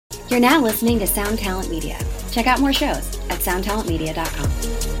You're now listening to Sound Talent Media. Check out more shows at soundtalentmedia.com.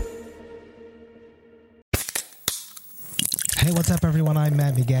 Hey, what's up, everyone? I'm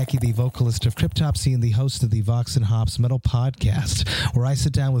Matt McGachy, the vocalist of Cryptopsy and the host of the Vox and Hops Metal Podcast, where I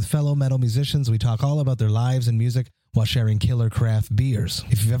sit down with fellow metal musicians. We talk all about their lives and music while sharing killer craft beers.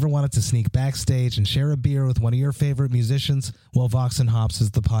 If you've ever wanted to sneak backstage and share a beer with one of your favorite musicians, well, Vox and Hops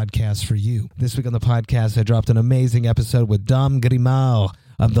is the podcast for you. This week on the podcast, I dropped an amazing episode with Dom Grimal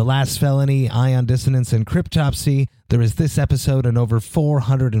of The Last Felony, Ion Dissonance, and Cryptopsy. There is this episode and over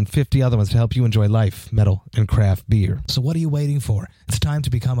 450 other ones to help you enjoy life, metal, and craft beer. So what are you waiting for? It's time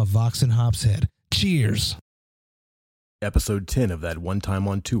to become a Vox and Hops head. Cheers! Episode 10 of That One Time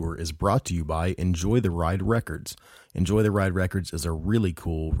on Tour is brought to you by Enjoy the Ride Records. Enjoy the Ride Records is a really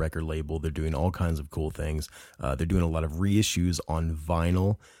cool record label. They're doing all kinds of cool things. They're doing a lot of reissues on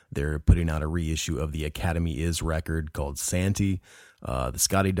vinyl. They're putting out a reissue of the Academy Is record called Santee. The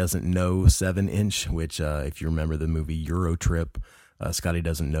Scotty Doesn't Know 7-inch, which if you remember the movie Euro Trip, Scotty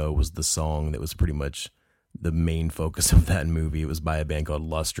Doesn't Know was the song that was pretty much the main focus of that movie. It was by a band called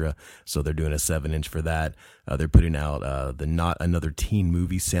Lustra, so they're doing a 7-inch for that. They're putting out the Not Another Teen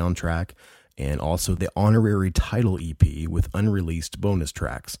Movie soundtrack, and also the honorary title EP with unreleased bonus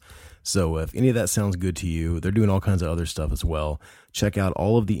tracks. So if any of that sounds good to you, they're doing all kinds of other stuff as well. Check out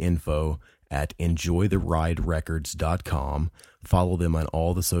all of the info at enjoytheriderecords.com. Follow them on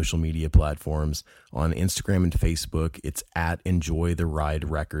all the social media platforms. On Instagram and Facebook, it's at Enjoy the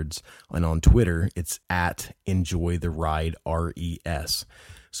Ride Records. And on Twitter, it's at Enjoy the Ride RES.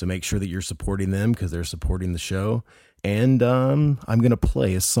 So make sure that you're supporting them because they're supporting the show. And I'm going to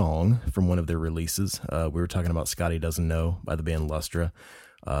play a song from one of their releases. We were talking about Scotty Doesn't Know by the band Lustra.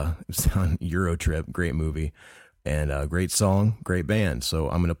 It was on Euro Trip, great movie. And great song, great band. So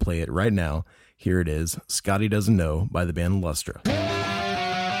I'm going to play it right now. Here it is, Scotty Doesn't Know by the band Lustra.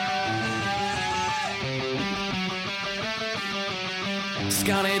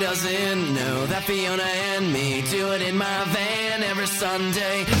 Scotty doesn't know that Fiona and me do it in my van every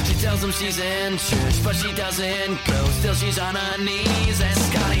Sunday. She tells him she's in church, but she doesn't go. Still she's on her knees, and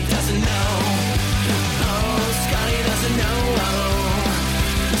Scotty doesn't know. Oh, Scotty doesn't know.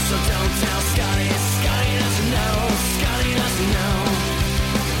 So don't tell Scotty. Scotty doesn't know. Scotty doesn't know.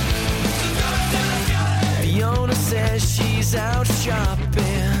 Fiona says she's out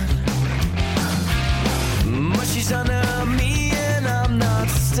shopping, but she's under me and I'm not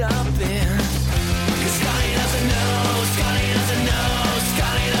stopping. 'Cause Scotty doesn't know, Scotty doesn't know,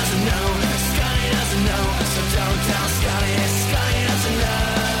 Scotty doesn't know, Scotty doesn't know. So don't tell Scotty, Scotty doesn't know.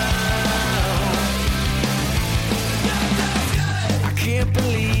 I can't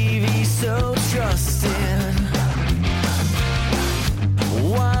believe he's so trusting,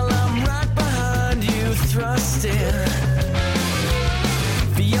 while I'm right behind you thrusting.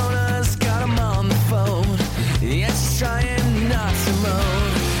 Fiona's got him on the phone, and she's trying not to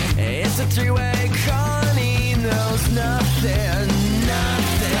moan. It's a three-way call and he knows nothing,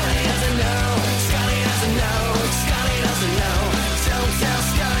 nothing. Scotty doesn't know, Scotty doesn't know, Scotty doesn't know. Don't tell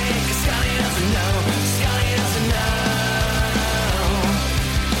Scotty, 'cause Scotty doesn't know, Scotty doesn't know.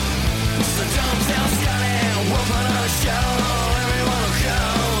 So don't tell Scotty, we'll put on a show, everyone will go.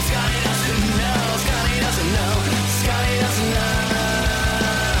 Scotty doesn't know, Scotty doesn't know, Scotty doesn't know.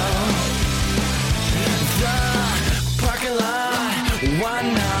 The parking lot, why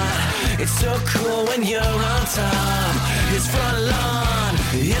not? It's so cool when you're on top. His front lawn,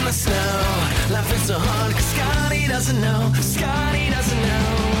 in the snow, laughing so hard 'cause Scotty doesn't know, Scotty doesn't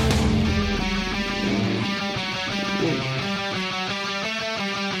know.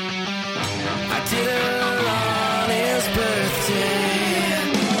 I did her on his birthday.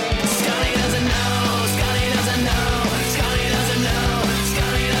 Scotty doesn't know, Scotty doesn't know, Scotty doesn't know,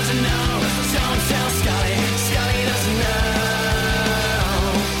 Scotty doesn't know. Don't tell Scotty, Scotty doesn't know.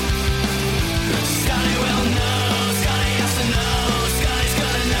 Scotty will know, Scotty has to know, Scotty's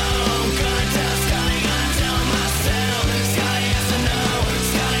gonna know. I'm gonna tell Scotty, gonna tell myself. Scotty has to know,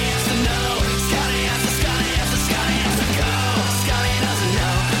 Scotty has to know, Scotty has to, Scotty has to, Scotty has to go. Scotty doesn't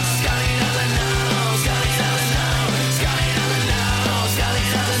know, Scotty doesn't know, Scotty doesn't know, Scotty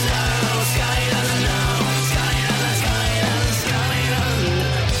doesn't know, Scotty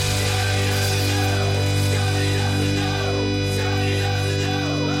doesn't know, Scotty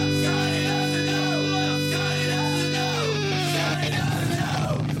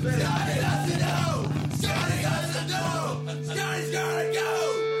doesn't know, Scotty doesn't, Scotty doesn't, Scotty doesn't know.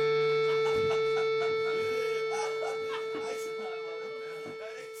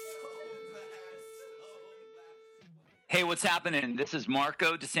 Hey, what's happening? This is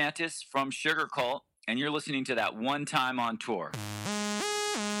Marco DeSantis from Sugar Cult, and you're listening to That One Time on Tour.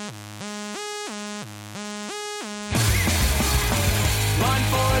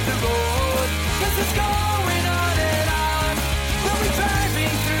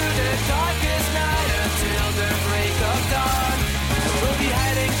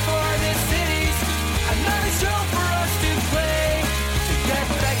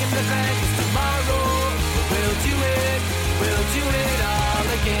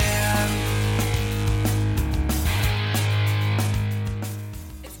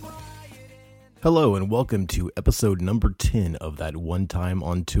 Hello and welcome to episode number 10 of That One Time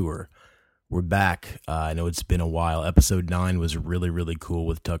on Tour. We're back. I know it's been a while. Episode 9 was really, really cool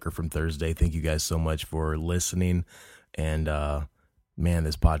with Tucker from Thursday. Thank you guys so much for listening. And man,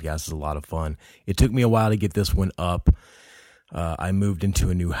 this podcast is a lot of fun. It took me a while to get this one up. I moved into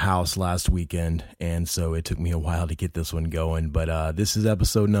a new house last weekend, and so it took me a while to get this one going. But this is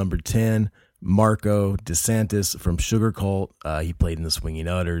episode number 10. Marco DeSantis from Sugar Cult. He played in the Swinging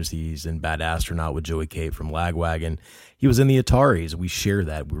Utters. He's in Bad Astronaut with Joey Cape from Lagwagon. He was in the Ataris. We share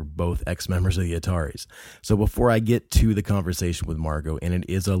that. We were both ex-members of the Ataris. So before I get to the conversation with Marco, and it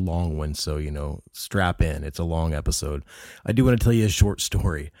is a long one, so, strap in. It's a long episode. I do want to tell you a short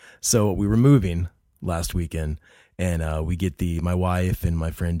story. So we were moving last weekend, and we get my wife and my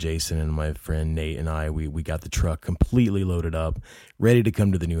friend Jason and my friend Nate and I, we got the truck completely loaded up, ready to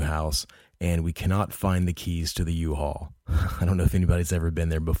come to the new house. And we cannot find the keys to the U-Haul. I don't know if anybody's ever been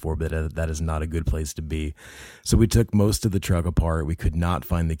there before, but that is not a good place to be. So we took most of the truck apart. We could not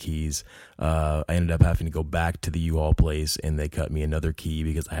find the keys. I ended up having to go back to the U-Haul place, and they cut me another key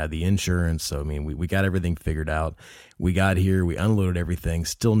because I had the insurance. So, we got everything figured out. We got here. We unloaded everything.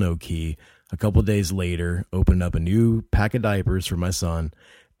 Still no key. A couple of days later, opened up a new pack of diapers for my son.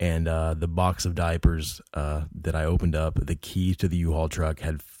 And the box of diapers that I opened up, the key to the U-Haul truck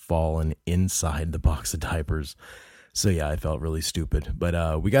had fallen inside the box of diapers. So yeah, I felt really stupid.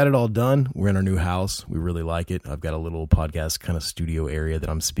 But we got it all done. We're in our new house. We really like it. I've got a little podcast kind of studio area that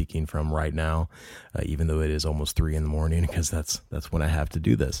I'm speaking from right now, even though it is almost 3 a.m, because that's when I have to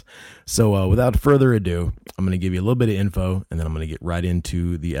do this. So without further ado, I'm going to give you a little bit of info, and then I'm going to get right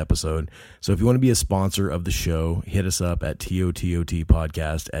into the episode. So if you want to be a sponsor of the show, hit us up at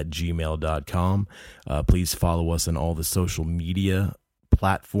tototpodcast@gmail.com. Please follow us on all the social media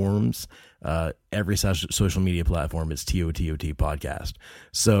platforms. Every social media platform is TOTOT Podcast.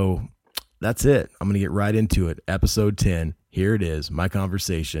 So that's it. I'm going to get right into it. Episode 10. Here it is. My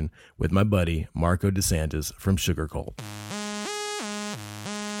conversation with my buddy, Marco DeSantis from Sugar Cult.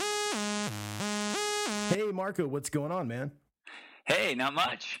 Hey, Marco, what's going on, man? Hey, not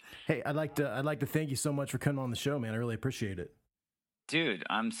much. Hey, I'd like to thank you so much for coming on the show, man. I really appreciate it. Dude,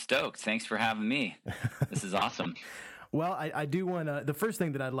 I'm stoked. Thanks for having me. This is awesome. Well, I do want to, the first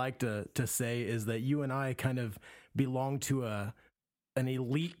thing that I'd like to say is that you and I kind of belong to an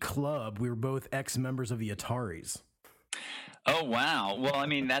elite club. We were both ex-members of the Ataris. Oh, wow. Well,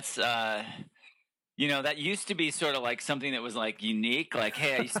 that's, that used to be sort of like something that was like unique. Like,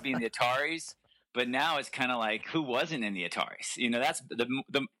 hey, I used to be in the Ataris. But now it's kind of like, who wasn't in the Ataris? That's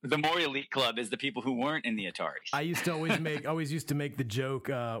the more elite club is the people who weren't in the Ataris. I used to always used to make the joke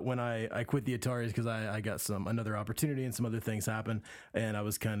when I quit the Ataris because I got another opportunity and some other things happened, and I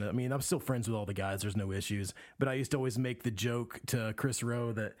was kind of, I'm still friends with all the guys. There's no issues, but I used to always make the joke to Chris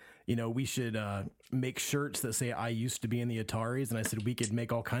Rowe that we should make shirts that say I used to be in the Ataris, and I said we could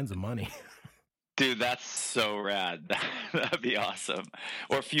make all kinds of money. Dude, that's so rad. That'd be awesome.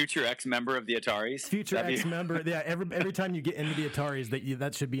 Or future ex-member of the Ataris. Future ex-member. Yeah, every time you get into the Ataris,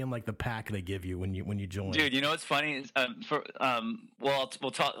 that should be in like the pack they give you when you join. Dude, what's funny is we'll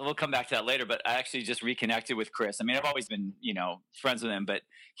come back to that later. But I actually just reconnected with Chris. I've always been friends with him, but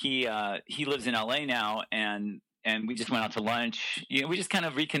he lives in LA now, and we just went out to lunch. We just kind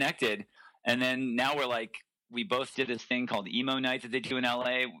of reconnected, and then now we both did this thing called Emo Night that they do in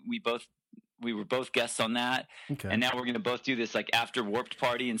LA. We were both guests on that. Okay. And now we're going to both do this after Warped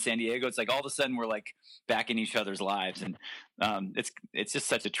Party in San Diego. It's like all of a sudden we're back in each other's lives. And it's just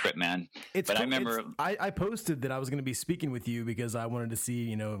such a trip, man. I remember I posted that I was going to be speaking with you because I wanted to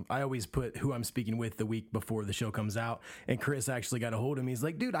see, I always put who I'm speaking with the week before the show comes out. And Chris actually got a hold of me. He's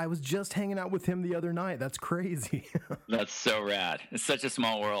like, dude, I was just hanging out with him the other night. That's crazy. That's so rad. It's such a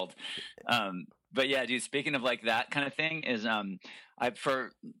small world. But yeah, dude, speaking of that kind of thing is, I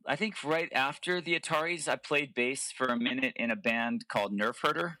think right after the Ataris, I played bass for a minute in a band called Nerf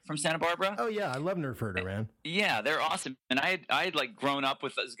Herder from Santa Barbara. Oh yeah, I love Nerf Herder, man. Yeah, they're awesome. And I had grown up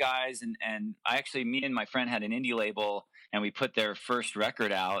with those guys, and me and my friend had an indie label, and we put their first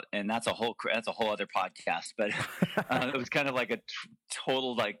record out, and that's a whole other podcast. But it was kind of like a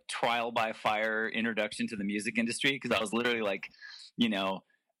total trial by fire introduction to the music industry, because I was literally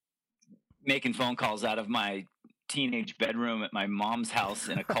making phone calls out of my teenage bedroom at my mom's house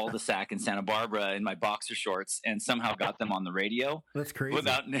in a cul-de-sac in Santa Barbara in my boxer shorts, and somehow got them on the radio. That's crazy.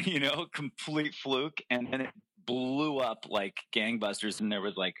 Without, complete fluke. And then it blew up like gangbusters, and there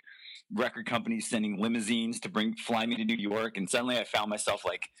was record companies sending limousines to fly me to New York. And suddenly I found myself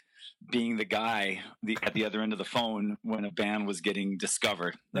being the guy at the other end of the phone when a band was getting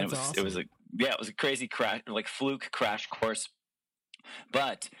discovered. That's awesome. It was a crazy crash, fluke crash course.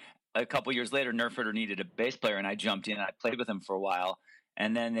 But a couple years later, Nerf Herder needed a bass player, and I jumped in. And I played with them for a while,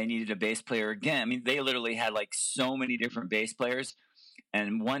 and then they needed a bass player again. I mean, they literally had like so many different bass players.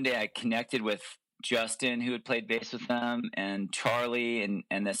 And one day I connected with Justin, who had played bass with them, and Charlie,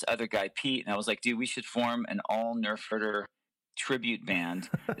 and this other guy, Pete. And I was like, dude, we should form an all Nerf Herder tribute band.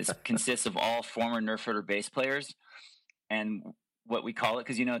 This consists of all former Nerf Herder bass players. And what we call it,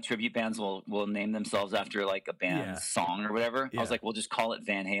 because, you know, tribute bands will name themselves after like a band's song or whatever. I was like, we'll just call it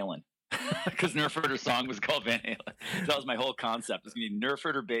Van Halen. Because Nerf Herder's song was called Van Halen. So that was my whole concept. It's going to be Nerf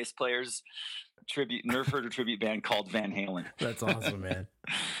Herder bass players Nerf Herder tribute band called Van Halen. That's awesome, man.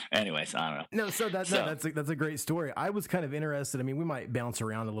 Anyways, I don't know. No, so that's a great story. I was kind of interested. I mean, we might bounce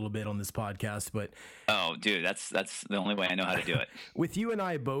around a little bit on this podcast, but oh, dude, that's the only way I know how to do it. With you and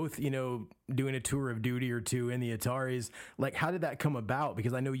I both, you know, doing a tour of duty or two in the Ataris, like, how did that come about?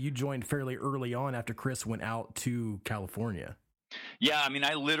 Because I know you joined fairly early on after Chris went out to California. Yeah, I mean,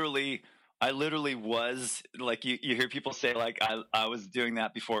 I literally was like, you hear people say like I was doing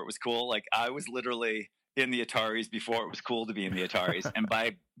that before it was cool. Like, I was literally in the Ataris before it was cool to be in the Ataris. And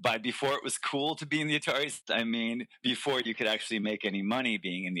by before it was cool to be in the Ataris, I mean before you could actually make any money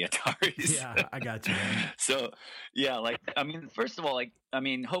being in the Ataris. Yeah, I got you, man. So yeah, like, I mean, first of all, like, I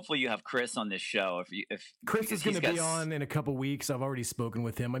mean, hopefully you have Chris on this show. If Chris is going to be on in a couple weeks. I've already spoken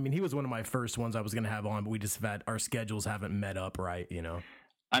with him. I mean, he was one of my first ones I was going to have on, but we just our schedules haven't met up right, you know.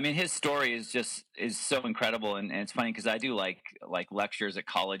 I mean, his story is so incredible, and it's funny because I do like lectures at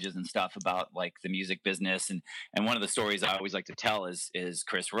colleges and stuff about like the music business, and one of the stories I always like to tell is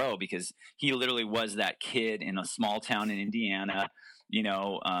Chris Rowe, because he literally was that kid in a small town in Indiana, you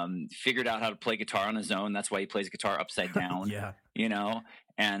know, figured out how to play guitar on his own. That's why he plays guitar upside down. Yeah, you know,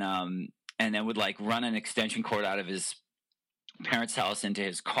 and then would like run an extension cord out of his parents' house into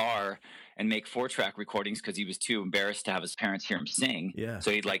his car and make 4-track recordings because he was too embarrassed to have his parents hear him sing. Yeah.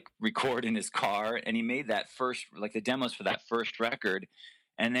 So he'd like record in his car, and he made that first, like the demos for that first record.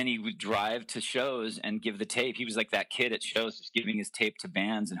 And then he would drive to shows and give the tape. He was like that kid at shows, just giving his tape to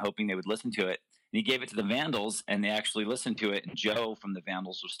bands and hoping they would listen to it. And he gave it to the Vandals, and they actually listened to it. And Joe from the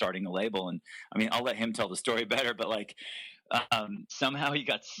Vandals was starting a label. And I mean, I'll let him tell the story better, but like somehow he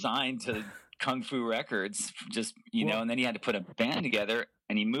got signed to Kung Fu Records, just, you know, and then he had to put a band together,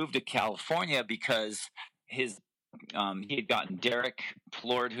 and he moved to California because he had gotten Derek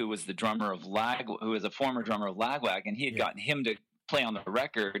Plord, who was the drummer of who was a former drummer of Lagwagon, and he had gotten him to play on the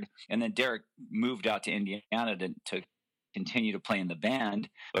record. And then Derek moved out to Indiana to continue to play in the band,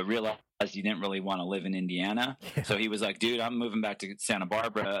 but realized he didn't really want to live in Indiana. Yeah. So he was like, dude, I'm moving back to Santa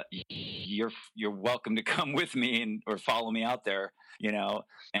Barbara. You're welcome to come with me or follow me out there, you know?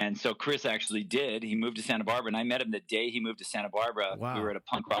 And so Chris actually did. He moved to Santa Barbara, and I met him the day he moved to Santa Barbara. Wow. We were at a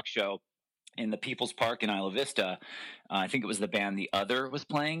punk rock show in the People's Park in Isla Vista. I think it was the band The Other was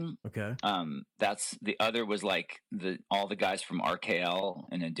playing. Okay. That's The Other was like all the guys from RKL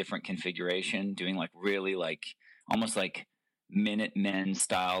in a different configuration, doing like really like almost like Minutemen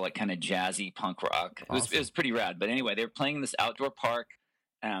style, like kind of jazzy punk rock. Awesome. It was pretty rad. But anyway, they were playing in this outdoor park.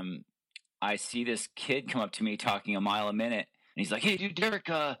 I see this kid come up to me talking a mile a minute, and he's like, "Hey, dude, Derek,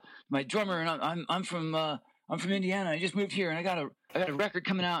 my drummer, and I'm from Indiana. I just moved here, and I got a record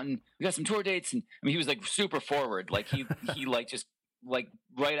coming out, and we got some tour dates." And I mean, he was like super forward. Like he like just like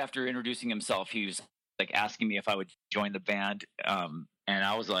right after introducing himself, he was like asking me if I would join the band. And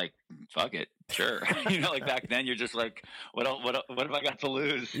I was like, fuck it, sure. You know, like back then you're just like, what have I got to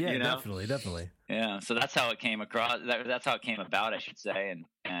lose? Yeah, you know? definitely. Yeah. So that's how it came across. That's how it came about, I should say.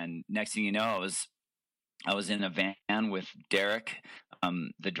 And next thing you know, I was in a van with Derek,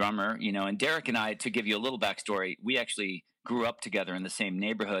 the drummer, you know, and Derek and I, to give you a little backstory, we actually grew up together in the same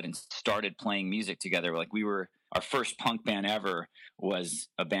neighborhood and started playing music together. Like our first punk band ever was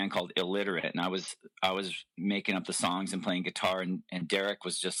a band called Illiterate, and I was making up the songs and playing guitar, and Derek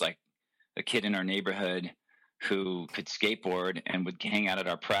was just like a kid in our neighborhood who could skateboard and would hang out at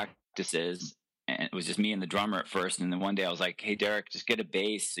our practices, and it was just me and the drummer at first. And then one day I was like, "Hey Derek, just get a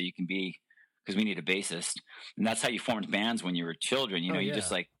bass so you can because we need a bassist." And that's how you formed bands when you were children, you know. You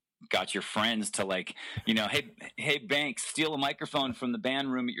just like got your friends to like, you know, hey Banks, steal a microphone from the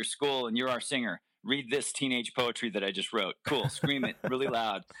band room at your school and you're our singer. Read this teenage poetry that I just wrote. Cool. Scream it really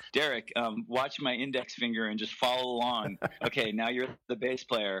loud. Derek, watch my index finger and just follow along. Okay, now you're the bass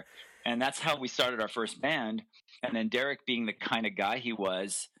player. And that's how we started our first band. And then Derek, being the kind of guy he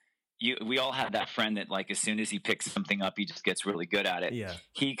was, we all had that friend that like as soon as he picks something up, he just gets really good at it. Yeah.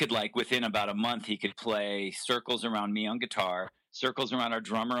 He could like within about a month, he could play circles around me on guitar, circles around our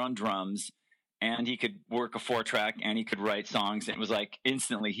drummer on drums, and he could work a 4-track, and he could write songs. And it was like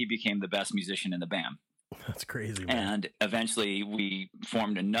instantly he became the best musician in the band. That's crazy, man. And eventually we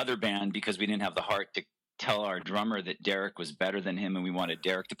formed another band because we didn't have the heart to tell our drummer that Derek was better than him, and we wanted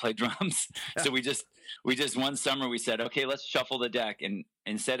Derek to play drums. So we just one summer we said, okay, let's shuffle the deck. And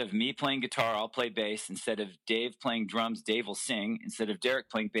instead of me playing guitar, I'll play bass. Instead of Dave playing drums, Dave will sing. Instead of Derek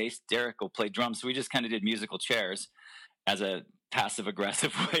playing bass, Derek will play drums. So we just kind of did musical chairs as a passive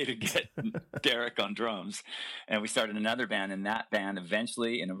aggressive way to get Derek on drums. And we started another band, and that band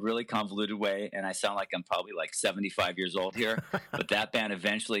eventually, in a really convoluted way, and I sound like I'm probably like 75 years old here, but that band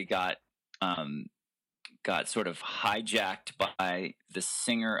eventually got sort of hijacked by the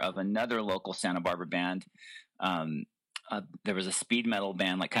singer of another local Santa Barbara band. There was a speed metal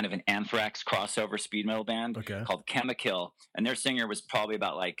band, like kind of an Anthrax crossover speed metal band called Chemikill. And their singer was probably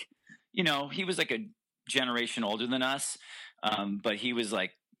about like, he was like a generation older than us. But he was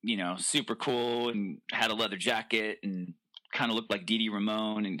like, super cool and had a leather jacket and kind of looked like Dee Dee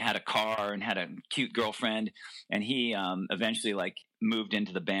Ramone and had a car and had a cute girlfriend. And he eventually like moved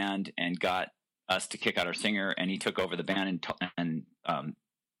into the band and got us to kick out our singer, and he took over the band, and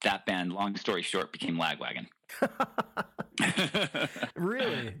that band, long story short, became Lagwagon.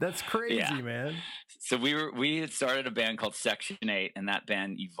 Really? That's crazy, man. So we had started a band called Section 8, and that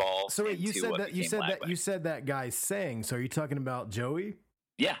band evolved. So wait, you said that guy sang. So are you talking about Joey?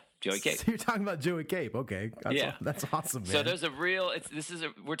 Yeah, Joey Cape. So you're talking about Joey Cape. Okay. That's awesome, man. So there's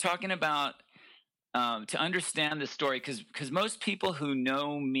we're talking about to understand this story, because most people who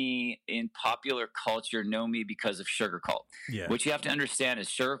know me in popular culture know me because of Sugar Cult. Yeah. What you have to understand is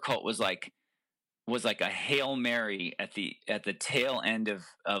Sugar Cult was like a Hail Mary at the tail end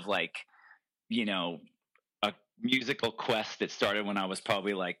of like, a musical quest that started when I was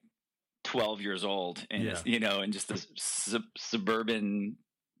probably like 12 years old, and and just this suburban,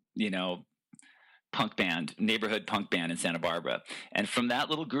 neighborhood punk band in Santa Barbara. And from that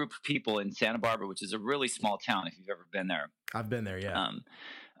little group of people in Santa Barbara, which is a really small town, if you've ever been there. I've been there, yeah.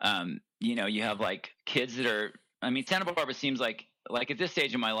 You have like kids that are, Santa Barbara seems like at this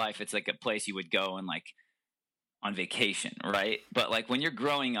stage of my life, it's like a place you would go and like on vacation, right? But like when you're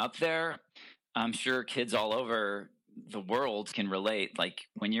growing up there, I'm sure kids all over the world can relate. Like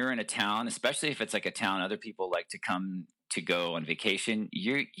when you're in a town, especially if it's like a town other people like to come to go on vacation,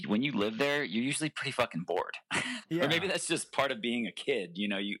 when you live there, you're usually pretty fucking bored. Yeah. Or maybe that's just part of being a kid.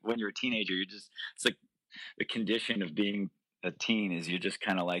 When you're a teenager, it's like the condition of being a teen is you're just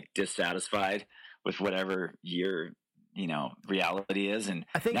kind of like dissatisfied with whatever your reality is. And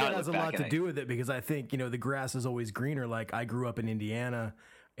I think that has a lot to do with it, because I think the grass is always greener. Like I grew up in Indiana,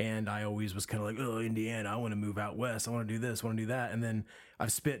 and I always was kind of like, oh, Indiana, I want to move out west. I want to do this, I want to do that. And then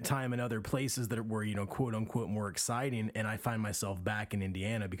I've spent time in other places that were, quote unquote, more exciting. And I find myself back in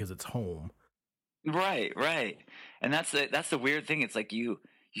Indiana because it's home. Right. And that's the weird thing. It's like you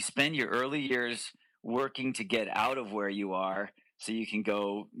spend your early years working to get out of where you are so you can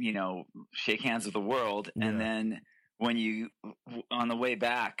go, shake hands with the world. Yeah. And then when you, on the way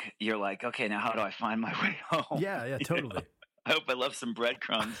back, you're like, okay, now how do I find my way home? Yeah, totally. I hope I left some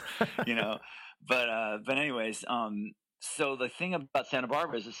breadcrumbs, But anyways, so the thing about Santa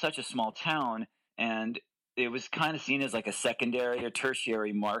Barbara is it's such a small town, and it was kind of seen as like a secondary or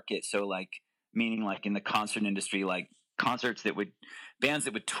tertiary market. So like, meaning like in the concert industry, like bands that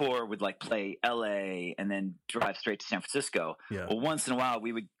would tour would like play LA and then drive straight to San Francisco. Yeah. Well, once in a while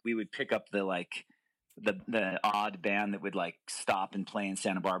we would pick up the odd band that would like stop and play in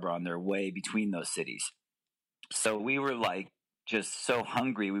Santa Barbara on their way between those cities. So we were like just so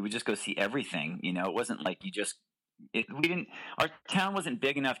hungry. We would just go see everything. It wasn't like our town wasn't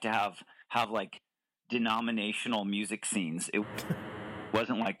big enough to have like denominational music scenes. It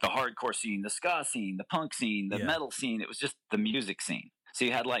wasn't like the hardcore scene, the ska scene, the punk scene, the metal scene. It was just the music scene. So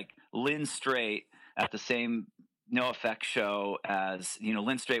you had like Lynn Strait at the same NoFX show as,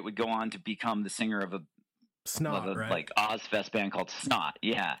 Lynn Strait would go on to become the singer of a Snot, right? Like Ozfest band called Snot.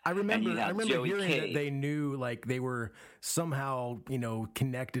 Yeah. I remember Joey hearing K. that they knew like they were somehow,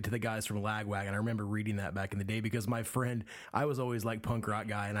 connected to the guys from Lagwagon. I remember reading that back in the day because I was always like punk rock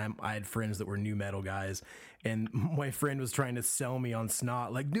guy, and I had friends that were new metal guys, and my friend was trying to sell me on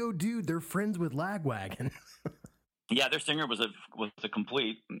Snot. Like, no, dude, they're friends with Lagwagon. Yeah. Their singer was a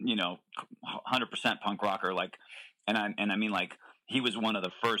complete, 100% punk rocker. Like, and I mean, like he was one of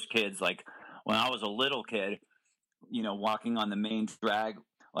the first kids, like, when I was a little kid, walking on the main drag,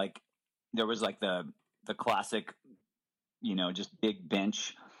 like there was like the classic, just big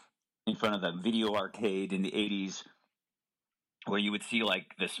bench in front of the video arcade in the 80s where you would see like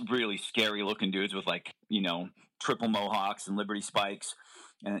this really scary looking dudes with like, triple mohawks and Liberty spikes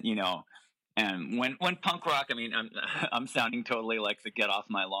and, And when punk rock, I mean, I'm sounding totally like the get off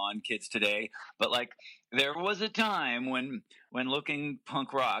my lawn kids today, but like there was a time when looking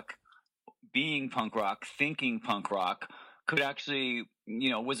punk rock, being punk rock, thinking punk rock could actually,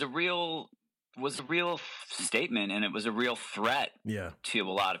 was a real statement, and it was a real threat to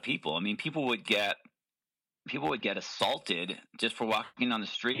a lot of people. I mean, people would get assaulted just for walking on the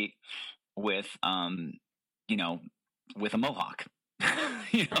street with with a mohawk.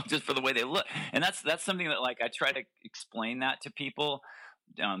 Just for the way they look. And that's something that, like, I try to explain that to people,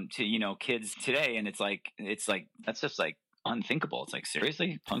 to kids today, and it's like that's just like unthinkable. It's like,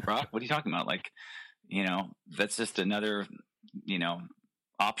 seriously, punk rock? What are you talking about? Like, that's just another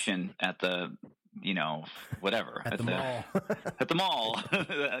option at the whatever at the mall. At the mall.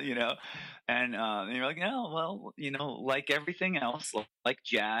 And you're like, no, well, like everything else, like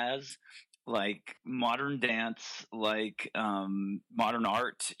jazz, like modern dance, like modern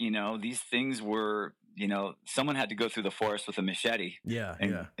art, these things were, someone had to go through the forest with a machete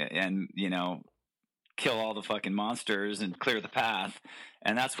and kill all the fucking monsters and clear the path.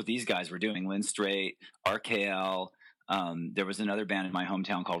 And that's what these guys were doing. Lynn Strait, RKL. There was another band in my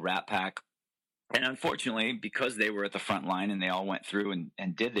hometown called Rat Pack. And unfortunately, because they were at the front line and they all went through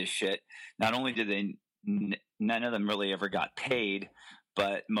and did this shit, not only did they, none of them really ever got paid,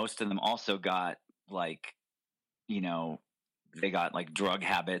 but most of them also got like, they got like drug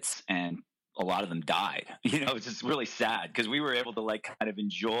habits, and a lot of them died. It's just really sad because we were able to like kind of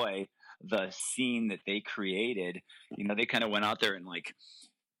enjoy the scene that they created. They kind of went out there and like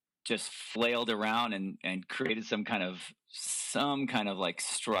just flailed around and created some kind of like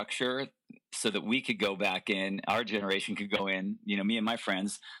structure so that we could go back in, our generation could go in, me and my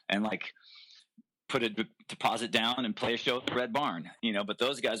friends, and like put a deposit down and play a show at the Red Barn, but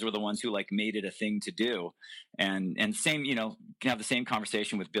those guys were the ones who like made it a thing to do. And same, can have the same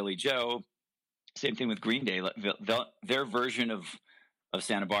conversation with Billy Joe, same thing with Green Day. Their version of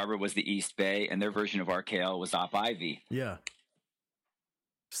Santa Barbara was the East Bay, and their version of RKL was Op Ivy. Yeah.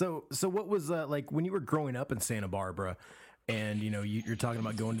 So what was like when you were growing up in Santa Barbara, and you're talking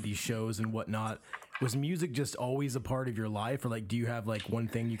about going to these shows and whatnot, was music just always a part of your life, or like do you have like one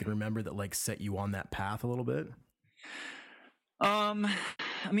thing you can remember that like set you on that path a little bit? I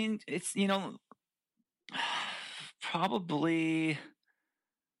mean, it's probably,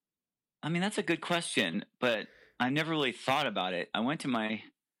 I mean, that's a good question, but I never really thought about it. I went to my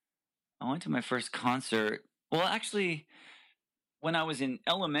first concert. Well, actually, when I was in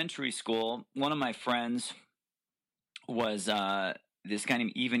elementary school, one of my friends was this guy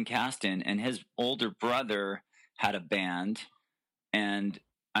named Evan Caston, and his older brother had a band. And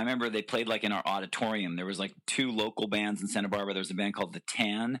I remember they played like in our auditorium. There was like two local bands in Santa Barbara. There was a band called The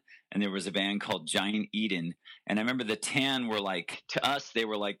Tan, and there was a band called Giant Eden. And I remember The Tan were like, to us, they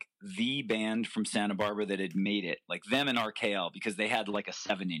were like the band from Santa Barbara that had made it, like them and RKL, because they had like a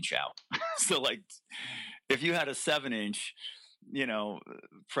 7-inch out. So like if you had a 7-inch,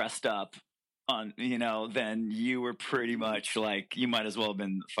 pressed up on, then you were pretty much like, you might as well have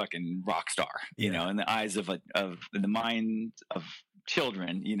been fucking rock star, in the eyes of the mind of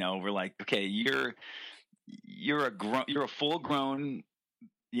children. We're like, okay, you're a full grown,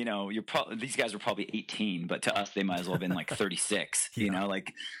 these guys were probably 18, but to us they might as well have been like 36.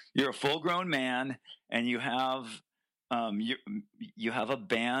 Like you're a full grown man, and you have you have a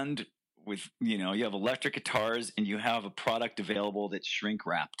band with, you have electric guitars, and you have a product available that's shrink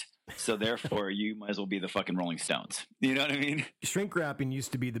wrapped. So therefore, you might as well be the fucking Rolling Stones. You know what I mean? Shrink wrapping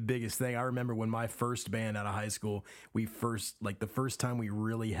used to be the biggest thing. I remember when my first band out of high school, the first time we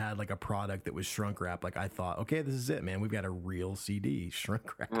really had like a product that was shrink wrapped, like I thought, okay, this is it, man. We've got a real CD,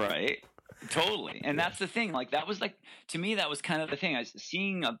 shrink wrap. Right. Totally. And that's the thing. Like that was like, to me, that was kind of the thing. I was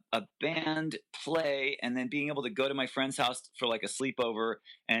seeing a band play, and then being able to go to my friend's house for like a sleepover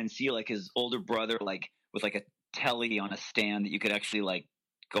and see like his older brother, like with like a telly on a stand that you could actually like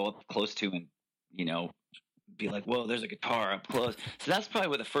go up close to and, be like, whoa, there's a guitar up close. So that's probably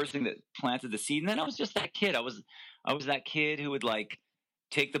what the first thing that planted the seed. And then I was just that kid. I was that kid who would like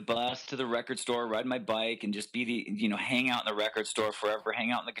take the bus to the record store, ride my bike, and just be the, hang out in the record store forever,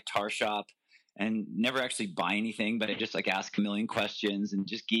 hang out in the guitar shop, and never actually buy anything, but I just like ask a million questions and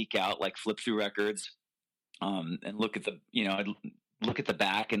just geek out, like flip through records, and look at the, I'd look at the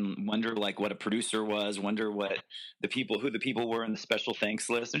back and wonder like what a producer was, wonder who the people were in the special thanks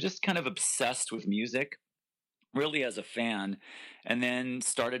list. I'm just kind of obsessed with music, really, as a fan. And then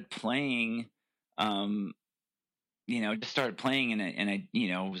started playing, just started playing, and I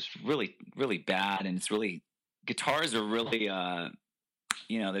it was really, really bad. And it's really, guitars are really,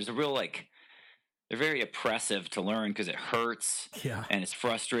 there's a real like, they're very oppressive to learn because it hurts and it's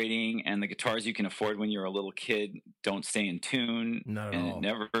frustrating. And the guitars you can afford when you're a little kid don't stay in tune. Not at and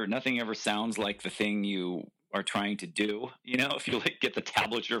all. Nothing ever sounds like the thing you are trying to do. You know, if you like get the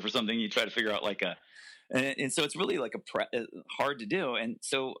tablature for something, you try to figure out like and so it's really like hard to do. And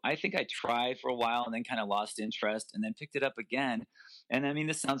so I think I tried for a while and then kind of lost interest and then picked it up again. And I mean,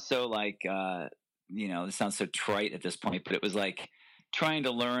 this sounds so like, this sounds so trite at this point, but it was like trying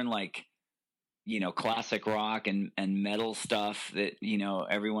to learn like, classic rock and metal stuff that,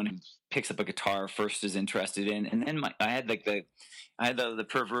 everyone who picks up a guitar first is interested in. And then I had the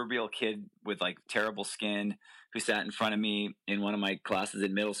proverbial kid with like terrible skin who sat in front of me in one of my classes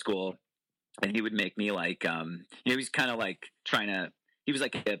in middle school. And he would make me like, he's kind of like he was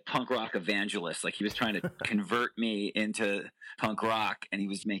like a punk rock evangelist. Like he was trying to convert me into punk rock, and he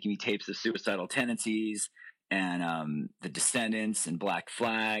was making me tapes of Suicidal Tendencies and the Descendants and Black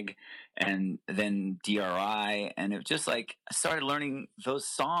Flag and then DRI. And it was just like, I started learning those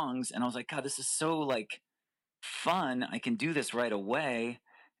songs and I was like, God, this is so like fun. I can do this right away.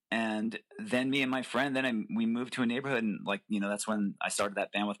 And then me and my friend, we moved to a neighborhood, and like, that's when I started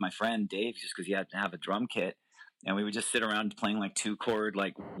that band with my friend Dave, just because he had to have a drum kit, and we would just sit around playing like 2-chord,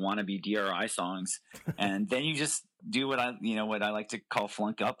 like wannabe DRI songs. And then you just do what I like to call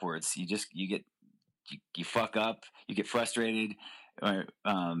flunk upwards. You fuck up, you get frustrated,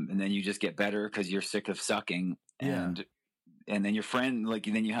 and then you just get better because you're sick of sucking. And then your friend, like,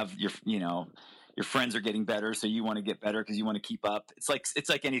 then you have your friends are getting better, so you want to get better because you want to keep up. It's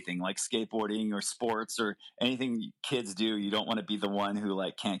like anything, like skateboarding or sports or anything kids do. You don't want to be the one who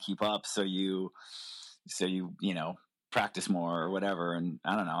like can't keep up, so you practice more or whatever. And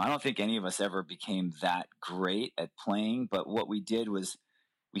I don't know. I don't think any of us ever became that great at playing, but what we did was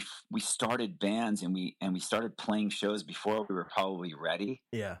we started bands and we started playing shows before we were probably ready.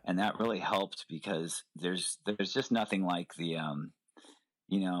 Yeah, and that really helped because there's just nothing like the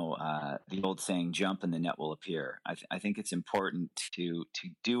old saying, jump and the net will appear. I think it's important to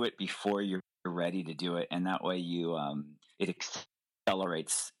do it before you're ready to do it. And that way it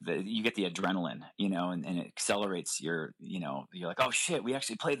accelerates you get the adrenaline, and it accelerates you're like, oh shit, we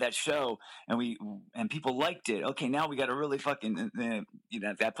actually played that show and people liked it. Okay, now we got to really fucking,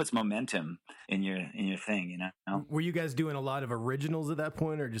 that puts momentum in your thing, Were you guys doing a lot of originals at that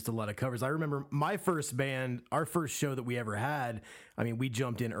point or just a lot of covers? I remember my first band, our first show that we ever had, I mean, we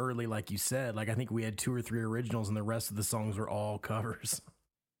jumped in early, like you said. Like, I think we had 2 or 3 originals and the rest of the songs were all covers.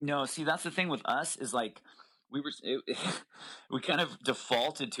 No, see, that's the thing with us is like, we kind of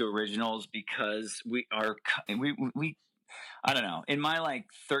defaulted to originals because we I don't know, in my like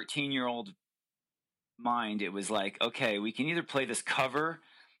 13-year-old mind, it was like, okay, we can either play this cover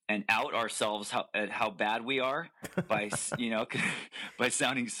and out ourselves at how bad we are by by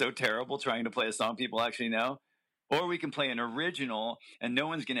sounding so terrible trying to play a song people actually know, or we can play an original and no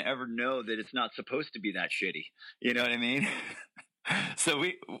one's going to ever know that it's not supposed to be that shitty. You know what I mean? So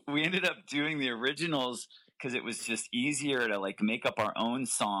we ended up doing the originals because it was just easier to like make up our own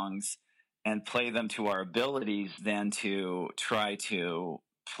songs and play them to our abilities than to try to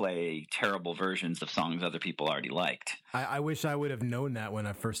play terrible versions of songs other people already liked. I wish I would have known that when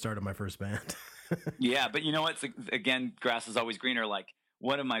I first started my first band. Yeah, but you know what? Again, grass is always greener. Like,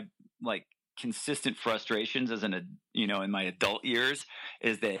 one of my like consistent frustrations as in my adult years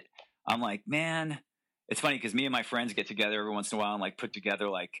is that I'm like, man, it's funny because me and my friends get together every once in a while and like put together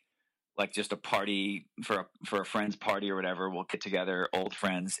like just a party for a friend's party or whatever. We'll get together, old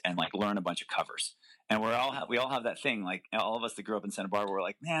friends, and like learn a bunch of covers. And we all have that thing. Like, all of us that grew up in Santa Barbara, we're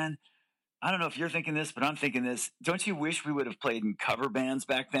like, man, I don't know if you're thinking this, but I'm thinking this. Don't you wish we would have played in cover bands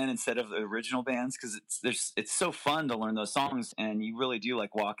back then instead of the original bands? Because it's so fun to learn those songs, and you really do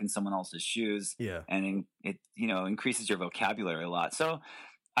like walk in someone else's shoes. Yeah, and it increases your vocabulary a lot. So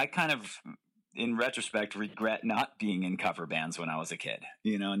I kind of, in retrospect, regret not being in cover bands when I was a kid,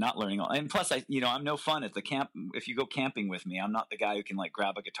 not learning all. And plus, I'm no fun at the camp. If you go camping with me, I'm not the guy who can like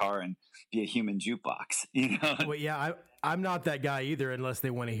grab a guitar and be a human jukebox, Well, yeah, I'm not that guy either, unless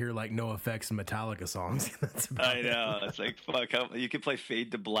they want to hear like NoFX and Metallica songs. That's about I know. It's like, fuck, you could play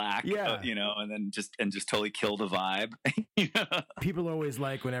Fade to Black, yeah, and then just totally kill the vibe. People are always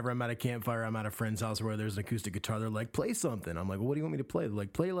like, whenever I'm at a campfire, I'm at a friend's house where there's an acoustic guitar, they're like, play something. I'm like, well, what do you want me to play? They're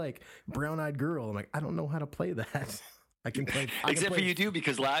like, play like Brown Eyed Girl. I'm like, I don't know how to play that. I can play. Except for you do,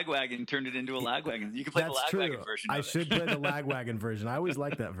 because Lagwagon turned it into a Lagwagon. You can play the Lagwagon version. I should play the Lagwagon version. I always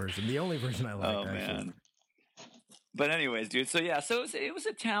like that version. The only version I like. Oh, actually. Man. But anyways, dude. So yeah, it was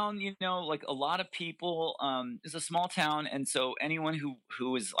a town, like a lot of people. It's a small town, and so anyone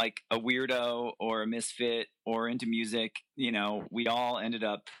who was like a weirdo or a misfit or into music, we all ended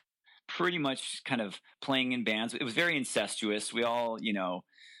up pretty much kind of playing in bands. It was very incestuous. We all,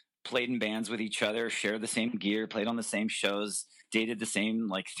 played in bands with each other, shared the same gear, played on the same shows, dated the same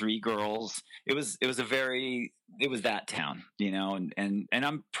like 3 girls. It was that town, and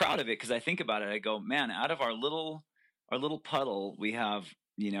I'm proud of it because I think about it. I go, man, out of our little puddle, we have,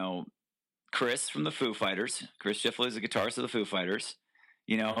 Chris from the Foo Fighters. Chris Shifley is the guitarist of the Foo Fighters.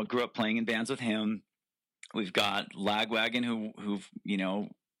 I grew up playing in bands with him. We've got Lagwagon, who've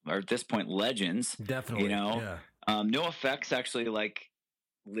are at this point legends. Definitely, yeah. NoFX actually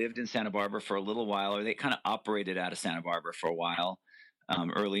lived in Santa Barbara for a little while, or they kind of operated out of Santa Barbara for a while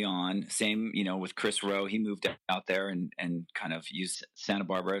early on. Same, with Chris Rowe. He moved out there and kind of used Santa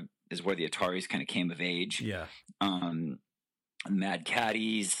Barbara is where the Ataris kind of came of age. Yeah. Mad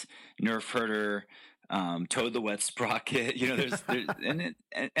Caddies, Nerf Herder, Toad the Wet Sprocket. There's and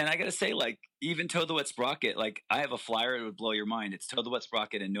I gotta say, even Toad the Wet Sprocket, I have a flyer that would blow your mind. It's Toad the Wet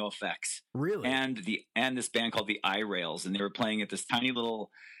Sprocket and NoFX. Really? And this band called the I-Rails, and they were playing at this tiny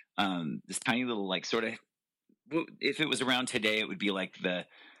little sort of, if it was around today, it would be like the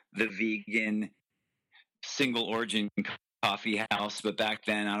vegan single origin coffee house, but back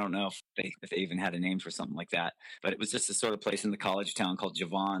then I don't know if they even had a name for something like that. But it was just a sort of place in the college town called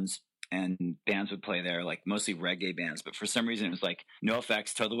Javon's, and bands would play there, mostly reggae bands. But for some reason, it was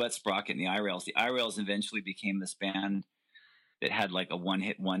NoFX, Toad the Wet Sprocket, and the I-Rails. The I-Rails eventually became this band that had a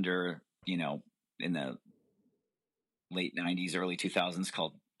one-hit wonder, in the late 90s, early 2000s,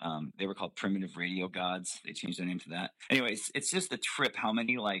 called they were called Primitive Radio Gods. They changed their name to that. Anyways, it's just a trip how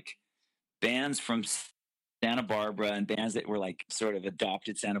many bands from Santa Barbara and bands that were sort of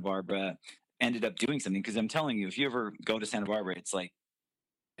adopted Santa Barbara ended up doing something. Because I'm telling you, if you ever go to Santa Barbara, it's a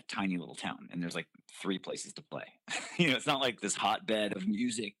tiny little town, and there's 3 places to play. It's not this hotbed of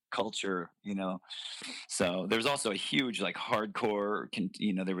music culture. So there's also a huge hardcore.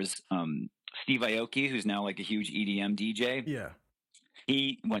 There was Steve Aoki, who's now a huge EDM DJ. Yeah.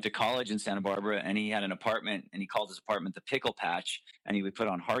 He went to college in Santa Barbara, and he had an apartment, and he called his apartment the Pickle Patch, and he would put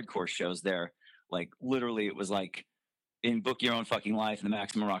on hardcore shows there. Literally, it was in Book Your Own Fucking Life and the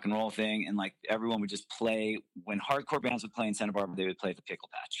Maximum Rock and Roll thing, and everyone would just play. When hardcore bands would play in Santa Barbara, they would play at the Pickle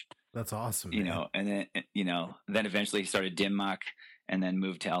Patch. That's awesome. And then then eventually he started Dim Mak, and then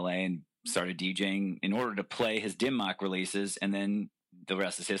moved to LA and started DJing in order to play his Dim Mak releases, and then the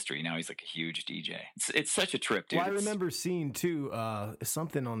rest is history. Now he's a huge DJ. It's such a trip, dude. Well, I remember seeing too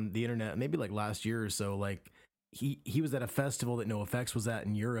something on the internet, maybe last year or so, he was at a festival that NoFX was at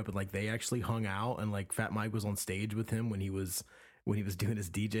in Europe, and they actually hung out, and Fat Mike was on stage with him when he was doing his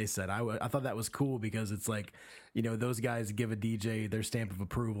DJ set. I thought that was cool because it's those guys give a DJ their stamp of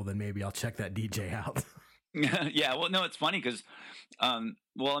approval, then maybe I'll check that DJ out. Yeah, well, no, it's funny because,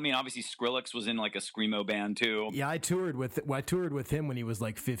 obviously Skrillex was in a screamo band too. Yeah, I toured with him when he was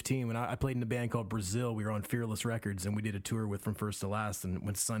 15. When I played in a band called Brazil, we were on Fearless Records, and we did a tour with From First to Last. And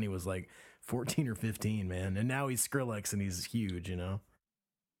when Sonny was 14 or 15, man, and now he's Skrillex and he's huge,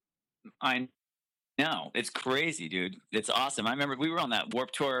 I know, it's crazy, dude. It's awesome. I remember we were on that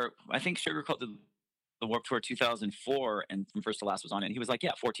Warped Tour. I think Sugarcoat did the Warped Tour 2004, and From First to Last was on it. And he was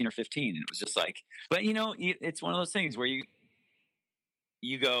 14 or 15, and it was just but it's one of those things where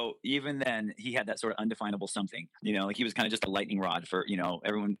you go, even then he had that sort of undefinable something, he was kind of just a lightning rod for,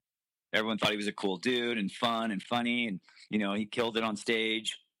 everyone thought he was a cool dude and fun and funny, and he killed it on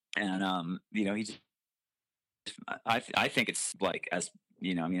stage, and he just, I think it's as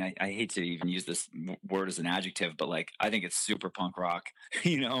I hate to even use this word as an adjective, but I think it's super punk rock.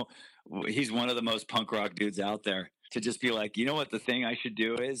 He's one of the most punk rock dudes out there. To just be what the thing I should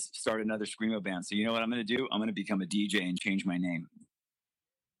do is start another screamo band. So you know what I'm going to do? I'm going to become a DJ and change my name.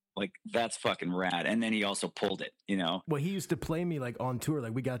 That's fucking rad. And then he also pulled it, Well, he used to play me on tour.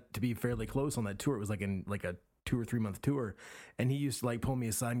 We got to be fairly close on that tour. It was in a 2 or 3 month tour, and he used to pull me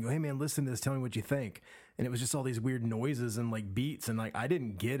aside and go, "Hey man, listen to this, tell me what you think." And it was just all these weird noises and beats, and I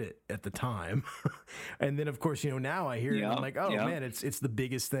didn't get it at the time. And then of course, now I hear it, and I'm oh man, it's the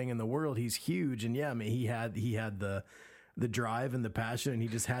biggest thing in the world. He's huge. And yeah, he had the drive and the passion, and he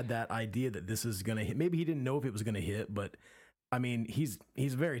just had that idea that this is gonna hit. Maybe he didn't know if it was gonna hit, but he's a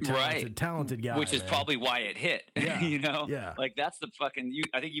very talented guy, which is probably why it hit. Yeah. Yeah. That's the fucking,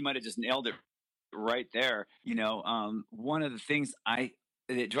 I think you might've just nailed it right there. One of the things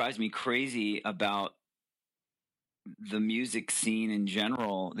that drives me crazy about the music scene in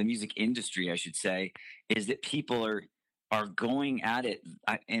general, the music industry, I should say, is that people are going at it.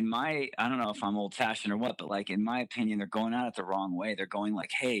 I don't know if I'm old fashioned or what, but in my opinion, they're going at it the wrong way. They're going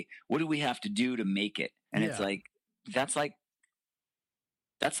hey, what do we have to do to make it? And it's that's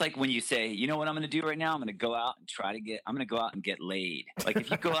That's like when you say, you know what I'm going to do right now? I'm going to go out and get laid. Like if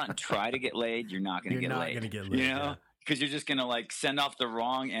you go out and try to get laid, you're not going to get laid. You're not going to get laid. You know? Because you're just going to like send off the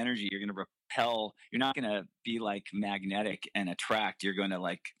wrong energy. You're going to repel. You're not going to be like magnetic and attract. You're going to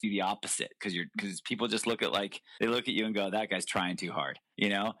like do the opposite because people just look at you and go, that guy's trying too hard. You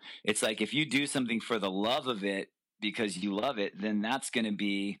know, it's like if you do something for the love of it because you love it, then that's going to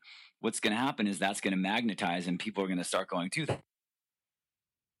be what's going to happen is that's going to magnetize and people are going to start going to that.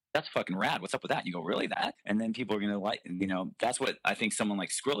 That's fucking rad. What's up with that? And you go, really that? And then people are going to like, you know, that's what I think someone like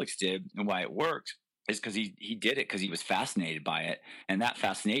Skrillex did and why it worked is because he did it because he was fascinated by it. And that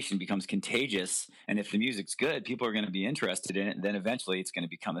fascination becomes contagious. And if the music's good, people are going to be interested in it. And then eventually it's going to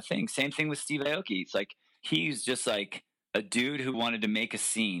become a thing. Same thing with Steve Aoki. It's like, he's just like a dude who wanted to make a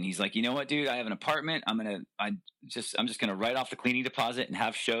scene. He's like, you know what, dude, I have an apartment. I'm just going to write off the cleaning deposit and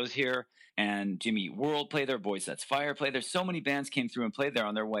have shows here. And Jimmy Eat World played there, Boys That's Fire played there. So many bands came through and played there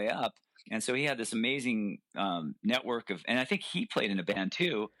on their way up. And so he had this amazing network and I think he played in a band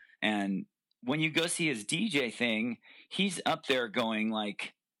too. And when you go see his DJ thing, he's up there going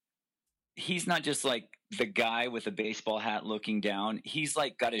like, he's not just like the guy with a baseball hat looking down. He's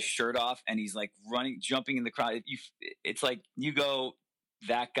like got his shirt off and he's like jumping in the crowd. It's like you go,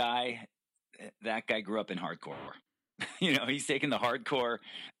 that guy grew up in hardcore. You know, he's taking the hardcore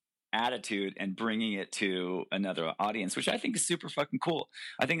attitude and bringing it to another audience, which I think is super fucking cool.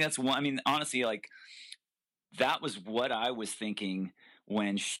 I think that's one. I mean, honestly, like that was what I was thinking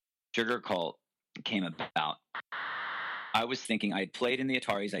when Sugar Cult came about. I was thinking I had played in the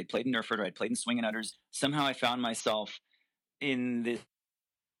Ataris, I had played in Nerford, I had played in Swingin' Utters. Somehow I found myself in this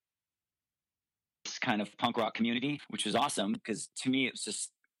kind of punk rock community, which was awesome because to me it was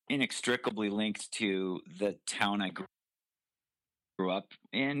just inextricably linked to the town I grew up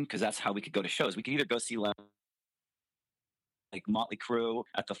in because that's how we could go to shows. We could either go see like Motley Crue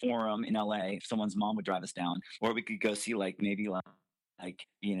at the Forum in LA if someone's mom would drive us down, or we could go see like maybe like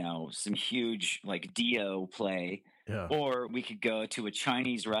you know, some huge like Dio play, or we could go to a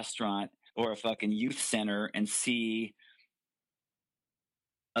Chinese restaurant or a fucking youth center and see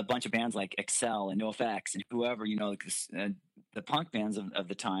a bunch of bands like Excel and NoFX and whoever, you know, like this, the punk bands of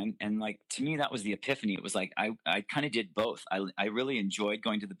the time. And like, to me, that was the epiphany. It was like, I kind of did both. I really enjoyed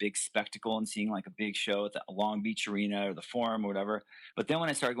going to the big spectacle and seeing like a big show at the Long Beach Arena or the Forum or whatever. But then when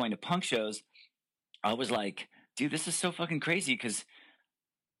I started going to punk shows, I was like, dude, this is so fucking crazy. Cause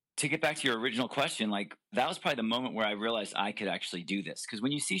to get back to your original question, like that was probably the moment where I realized I could actually do this. Because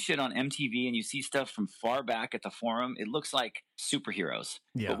when you see shit on MTV and you see stuff from far back at the Forum, it looks like superheroes.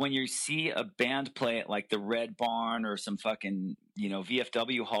 Yeah. But when you see a band play at like the Red Barn or some fucking, you know,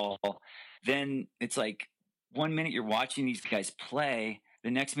 VFW hall, then it's like 1 minute you're watching these guys play,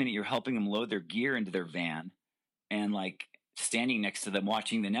 the next minute you're helping them load their gear into their van and like standing next to them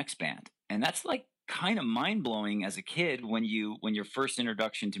watching the next band. And that's like kind of mind-blowing as a kid when your first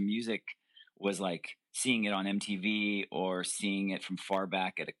introduction to music was like seeing it on MTV or seeing it from far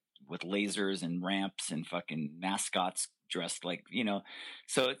back with lasers and ramps and fucking mascots dressed like, you know.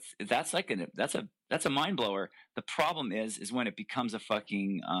 So that's a mind blower. The problem is when it becomes a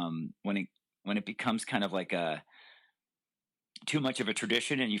fucking when it becomes kind of like a too much of a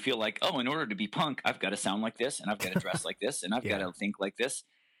tradition and you feel like, oh, in order to be punk, I've got to sound like this and I've got to dress like this and I've got to think like this.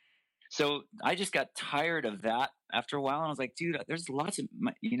 So I just got tired of that after a while. And I was like, dude, there's lots of,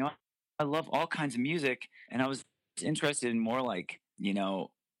 you know, I love all kinds of music. And I was interested in more like, you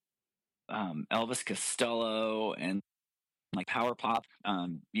know, Elvis Costello and like power pop.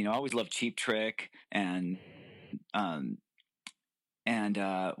 You know, I always loved Cheap Trick. And when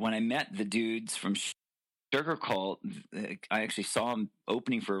I met the dudes from Sugar Cult, I actually saw them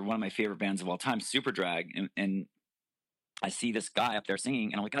opening for one of my favorite bands of all time, Superdrag. And I see this guy up there singing,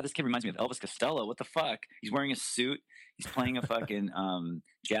 and I'm like, God, this kid reminds me of Elvis Costello. What the fuck? He's wearing a suit. He's playing a fucking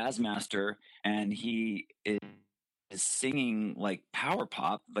jazz master, and he is singing like power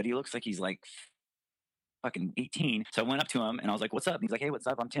pop, but he looks like he's like fucking 18. So I went up to him, and I was like, what's up? And he's like, hey, what's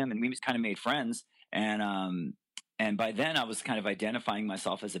up? I'm Tim. And we just kind of made friends. And by then, I was kind of identifying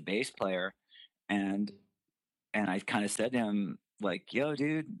myself as a bass player. And I kind of said to him, like, yo,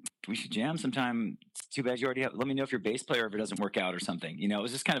 dude, we should jam sometime. It's too bad you already have. Let me know if you're a bass player if it doesn't work out or something. You know, it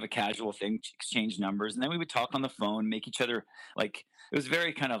was just kind of a casual thing, exchange numbers. And then we would talk on the phone, make each other like, it was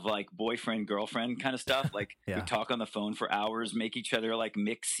very kind of like boyfriend, girlfriend kind of stuff. Like we'd talk on the phone for hours, make each other like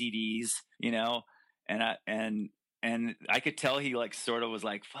mix CDs, you know? And I could tell he like sort of was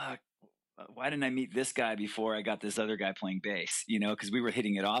like, fuck, why didn't I meet this guy before I got this other guy playing bass, you know? Cause we were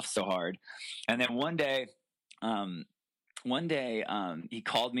hitting it off so hard. And then one day, he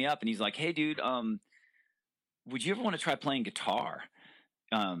called me up and he's like, hey dude, would you ever want to try playing guitar?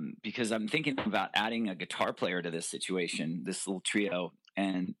 because I'm thinking about adding a guitar player to this situation, this little trio.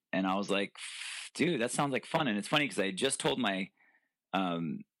 And I was like, dude, that sounds like fun. And it's funny because I had just told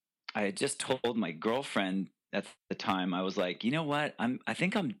my girlfriend at the time, I was like, you know what? I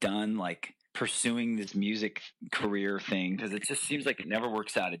think I'm done like pursuing this music career thing, because it just seems like it never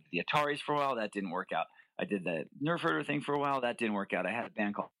works out. I did the Ataris for a while, that didn't work out. I did the Nerf Herder thing for a while, that didn't work out. I had a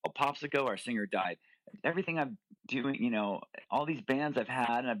band called Popsicle, our singer died. Everything I'm doing, you know, all these bands I've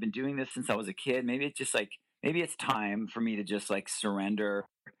had, and I've been doing this since I was a kid. Maybe it's just like, maybe it's time for me to just like surrender,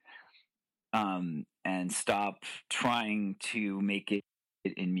 and stop trying to make it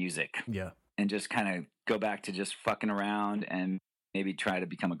in music. Yeah. And just kind of go back to just fucking around and maybe try to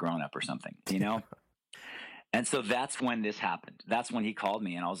become a grown up or something, you know? And so that's when this happened. That's when he called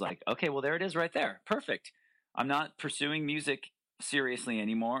me, and I was like, okay, well, there it is right there. Perfect. I'm not pursuing music seriously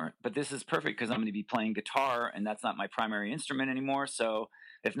anymore, but this is perfect because I'm going to be playing guitar, and that's not my primary instrument anymore. So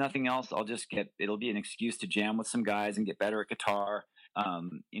if nothing else, I'll just it'll be an excuse to jam with some guys and get better at guitar,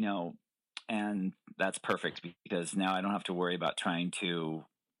 you know, and that's perfect because now I don't have to worry about trying to,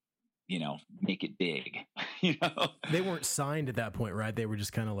 you know, make it big, you know. They weren't signed at that point, right? They were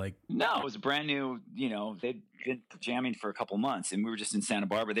just kind of like... No, it was brand new, you know, they'd been jamming for a couple months, and we were just in Santa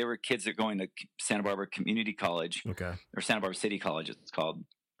Barbara. They were kids that going to Santa Barbara Community College. Okay. Or Santa Barbara City College, it's called.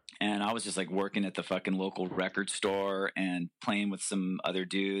 And I was just like working at the fucking local record store and playing with some other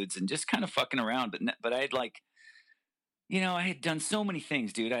dudes and just kind of fucking around. But I had like, you know, I had done so many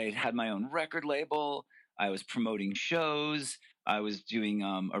things, dude. I had my own record label. I was promoting shows. I was doing,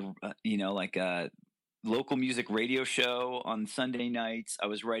 you know, like a local music radio show on Sunday nights. I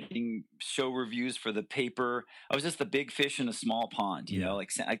was writing show reviews for the paper. I was just the big fish in a small pond, you know, like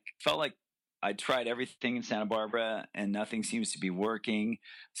I felt like I tried everything in Santa Barbara and nothing seems to be working.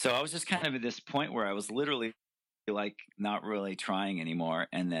 So I was just kind of at this point where I was literally like not really trying anymore.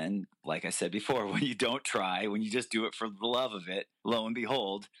 And then, like I said before, when you don't try, when you just do it for the love of it, lo and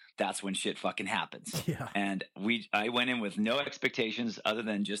behold, that's when shit fucking happens. Yeah. And I went in with no expectations other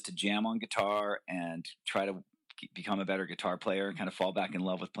than just to jam on guitar and try to become a better guitar player and kind of fall back in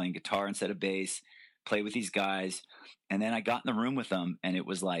love with playing guitar instead of bass, play with these guys. And then I got in the room with them, and it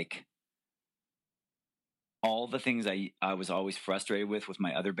was like all the things I was always frustrated with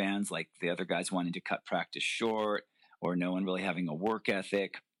my other bands, like the other guys wanting to cut practice short or no one really having a work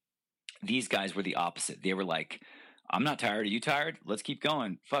ethic. These guys were the opposite. They were like, I'm not tired. Are you tired? Let's keep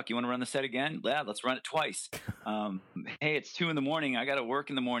going. Fuck, you want to run the set again? Yeah, let's run it twice. Hey, it's 2 a.m. I got to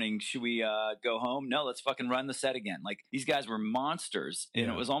work in the morning. Should we go home? No, let's fucking run the set again. Like, these guys were monsters. And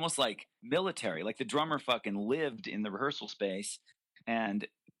it was almost like military. Like, the drummer fucking lived in the rehearsal space, and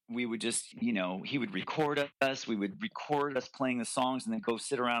we would just, you know, he would record us. We would record us playing the songs and then go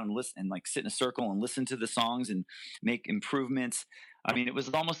sit around and listen and like sit in a circle and listen to the songs and make improvements. I mean, it was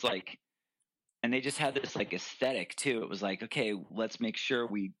almost like, and they just had this like aesthetic too. It was like, okay, let's make sure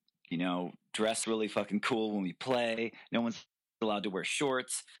we, you know, dress really fucking cool when we play. No one's allowed to wear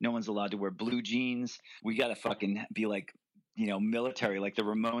shorts. No one's allowed to wear blue jeans. We got to fucking be like, you know, military. Like the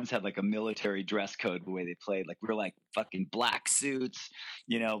Ramones had like a military dress code the way they played. Like we were like fucking black suits.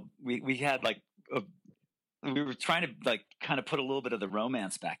 You know, we had like we were trying to like kind of put a little bit of the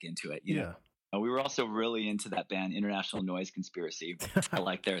romance back into it. You know? We were also really into that band, International Noise Conspiracy. I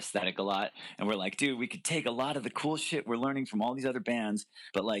like their aesthetic a lot. And we're like, dude, we could take a lot of the cool shit we're learning from all these other bands,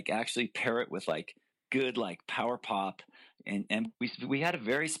 but like actually pair it with like good like power pop. And we had a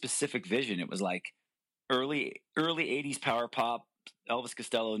very specific vision. It was like early 80s power pop, Elvis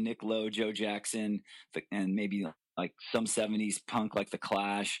Costello, Nick Lowe, Joe Jackson, and maybe like some 70s punk like The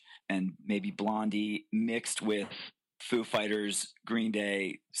Clash and maybe Blondie mixed with Foo Fighters, Green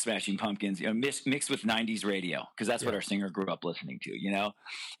Day, Smashing Pumpkins, you know, mixed with 90s radio, because that's what our singer grew up listening to, you know?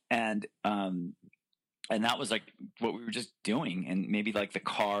 And that was like what we were just doing. And maybe like the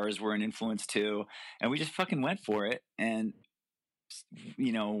Cars were an influence too. And we just fucking went for it. And,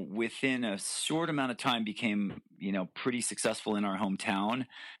 you know, within a short amount of time became, you know, pretty successful in our hometown.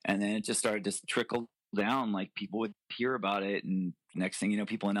 And then it just started to trickle down. Like people would hear about it, and next thing you know,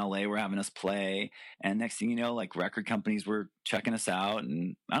 people in LA were having us play, and next thing you know, like record companies were checking us out.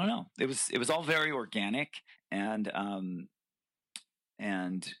 And I don't know, it was all very organic, and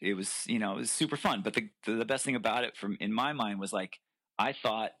it was, you know, it was super fun. But the best thing about it in my mind was like, I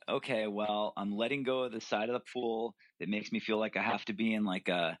thought, okay, well, I'm letting go of the side of the pool that makes me feel like I have to be in like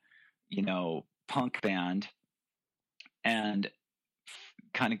a, you know, punk band, and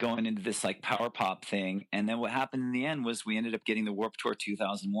kind of going into this like power pop thing. And then what happened in the end was we ended up getting the Warped Tour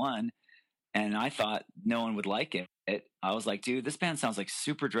 2001, and I thought no one would like it. I was like, dude, this band sounds like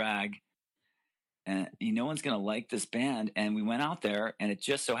super drag. and no one's going to like this band. And we went out there, and it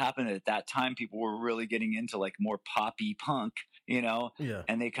just so happened that at that time people were really getting into like more poppy punk, Yeah.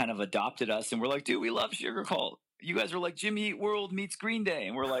 and they kind of adopted us, and we're like, dude, we love Sugar Cult. You guys are like Jimmy Eat World meets Green Day.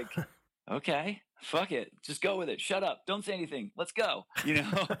 And we're like, okay, fuck it. Just go with it. Shut up. Don't say anything. Let's go.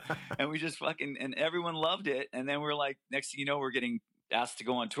 And we just and everyone loved it. And then we're like, next thing you know, we're getting asked to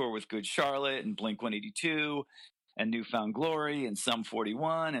go on tour with Good Charlotte and Blink 182 and Newfound Glory and Sum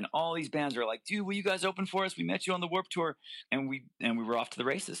 41. And all these bands are like, dude, will you guys open for us? We met you on the Warped Tour. And we were off to the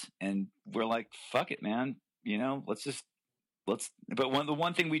races. And we're like, fuck it, man. But the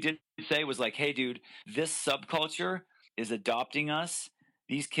one thing we did say was like, hey, dude, this subculture is adopting us.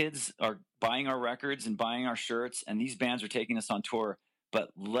 These kids are buying our records and buying our shirts, and these bands are taking us on tour.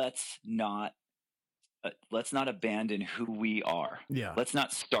 But let's not abandon who we are. Yeah. Let's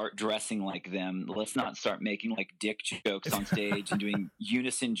not start dressing like them. Let's not start making like dick jokes on stage and doing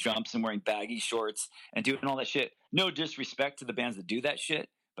unison jumps and wearing baggy shorts and doing all that shit. No disrespect to the bands that do that shit,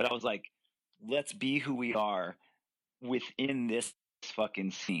 but I was like, let's be who we are within this fucking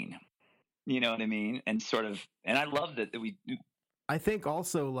scene. You know what I mean? And I love that we. I think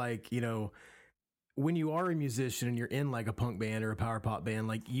also, like, when you are a musician and you're in like a punk band or a power pop band,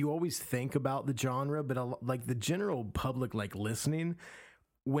 like, you always think about the genre, but like the general public, like, listening,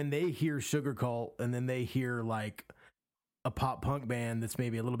 when they hear Sugar Cult and then they hear like a pop punk band that's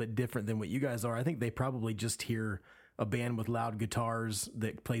maybe a little bit different than what you guys are, I think they probably just hear a band with loud guitars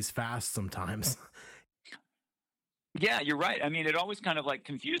that plays fast sometimes. Yeah, you're right. I mean, it always kind of like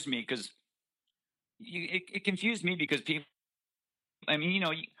confused me because it confused me because people, I mean,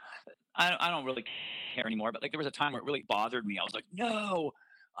 I don't really care anymore, but like there was a time where it really bothered me. I was like, no,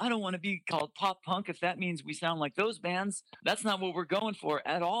 I don't want to be called pop punk if that means we sound like those bands. That's not what we're going for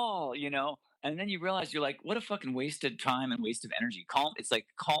at all, And then you realize you're like, what a fucking wasted time and waste of energy. Call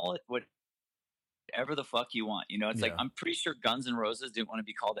it whatever the fuck you want. It's like, I'm pretty sure Guns N' Roses didn't want to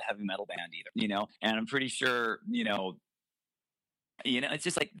be called a heavy metal band either, and I'm pretty sure, it's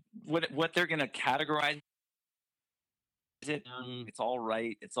just like what they're going to categorize it. It's all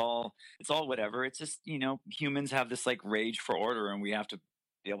right. It's all whatever. It's just, humans have this like rage for order, and we have to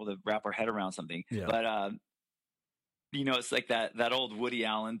be able to wrap our head around something. Yeah. But, it's like that old Woody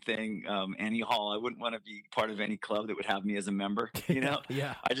Allen thing, Annie Hall. I wouldn't want to be part of any club that would have me as a member,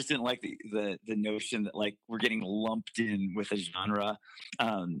 Yeah. I just didn't like the notion that like we're getting lumped in with a genre,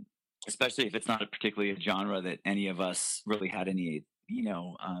 especially if it's not particularly a genre that any of us really had any,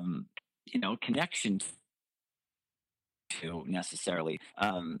 connection to necessarily.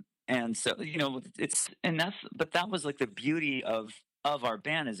 And so, but that was like the beauty of our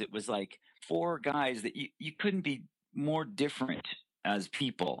band, is it was like four guys that you couldn't be more different as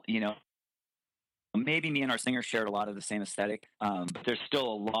people, Maybe me and our singer shared a lot of the same aesthetic, but there's still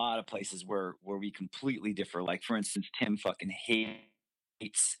a lot of places where we completely differ. Like, for instance, Tim fucking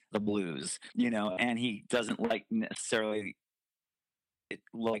hates the blues, and he doesn't like necessarily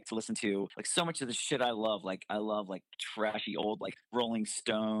like to listen to like so much of the shit I love. Like, I love like trashy old like Rolling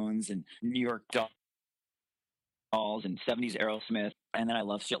Stones and New York Dolls and 70s Aerosmith, and then I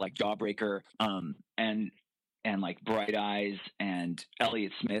love shit like Jawbreaker, and like Bright Eyes and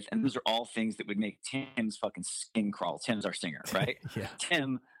Elliott Smith. And those are all things that would make Tim's fucking skin crawl. Tim's our singer, right? Yeah.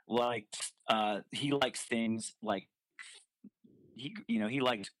 Tim he likes things like he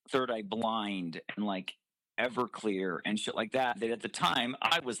liked Third Eye Blind and like Everclear and shit like that. That at the time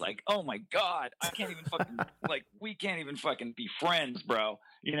I was like, oh my God, I can't even fucking like, we can't even fucking be friends, bro.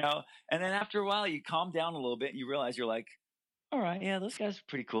 And then after a while you calm down a little bit and you realize you're like, all right, yeah, those guys are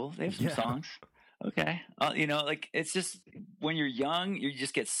pretty cool. They have some songs. Okay. Like, it's just when you're young, you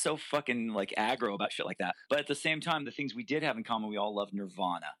just get so fucking like aggro about shit like that. But at the same time, the things we did have in common, we all loved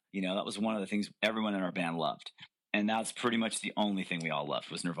Nirvana. That was one of the things everyone in our band loved. And that's pretty much the only thing we all loved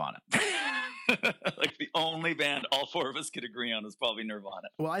was Nirvana. Like, the only band all four of us could agree on is probably Nirvana.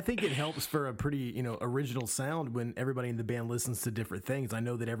 Well, I think it helps for a pretty, original sound when everybody in the band listens to different things. I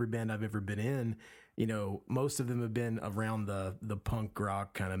know that every band I've ever been in, most of them have been around the punk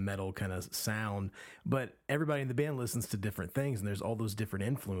rock kind of metal kind of sound, but everybody in the band listens to different things, and there's all those different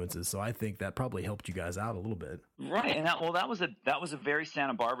influences. So I think that probably helped you guys out a little bit. Right. And that was a very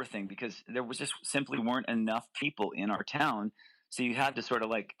Santa Barbara thing, because there was just simply weren't enough people in our town. So you had to sort of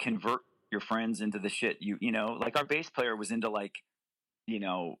like convert your friends into the shit like our bass player was into like,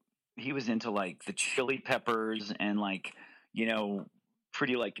 he was into like the Chili Peppers and like,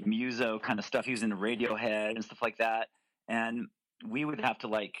 pretty like muso kind of stuff. He was into Radiohead and stuff like that. And we would have to,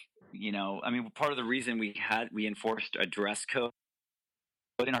 like, you know, I mean, part of the reason we enforced a dress code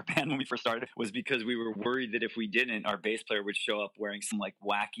in our band when we first started was because we were worried that if we didn't, our bass player would show up wearing some like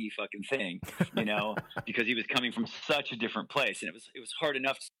wacky fucking thing, you know, because he was coming from such a different place. And it was hard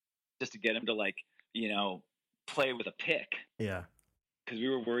enough just to get him to like, you know, play with a pick. Yeah. Because we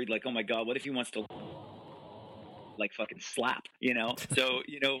were worried like, oh my God, what if he wants to like fucking slap, you know? So,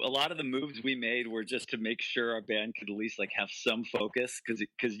 you know, a lot of the moves we made were just to make sure our band could at least like have some focus,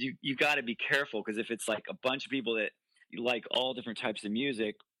 because you got to be careful, because if it's like a bunch of people that like all different types of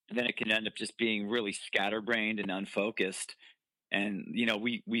music, then it can end up just being really scatterbrained and unfocused. And, you know,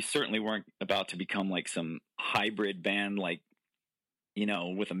 we certainly weren't about to become like some hybrid band, like, you know,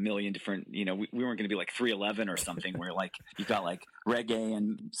 with a million different, you know, we weren't going to be like 311 or something where like you've got like reggae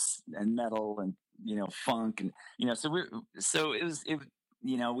and metal and, you know, funk and, you know, so it was,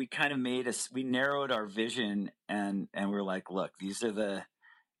 you know, we kind of we narrowed our vision and we're like, look, these are the,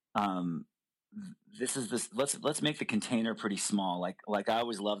 let's make the container pretty small. Like I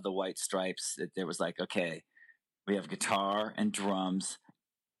always loved the White Stripes. There was like, okay, we have guitar and drums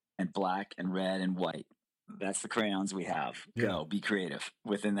and black and red and white. That's the crayons we have. Go be creative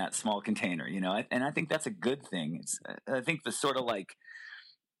within that small container, you know? And I think that's a good thing. I think the sort of like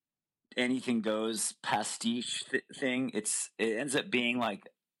anything goes pastiche thing, it ends up being like,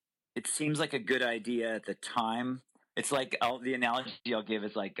 it seems like a good idea at the time. It's like the analogy I'll give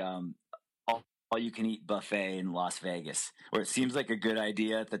is like, all you can eat buffet in Las Vegas, where it seems like a good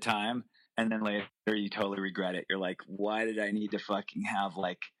idea at the time. And then later you totally regret it. You're like, why did I need to fucking have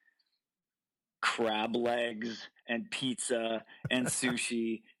like crab legs and pizza and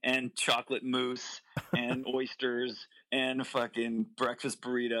sushi and chocolate mousse and oysters and fucking breakfast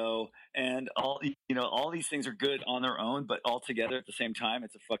burrito and all, you know, all these things are good on their own, but all together at the same time,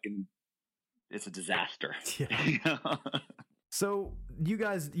 it's a disaster. Yeah. You know? So you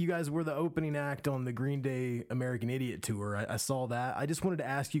guys were the opening act on the Green Day American Idiot tour. I saw that. I just wanted to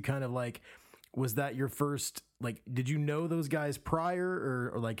ask you kind of like, was that your first, like, did you know those guys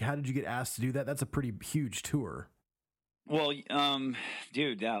prior or like, how did you get asked to do that? That's a pretty huge tour. Well,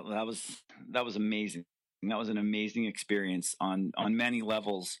 dude, that was amazing. That was an amazing experience on many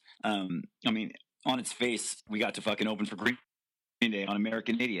levels. I mean, on its face, we got to fucking open for Green Day on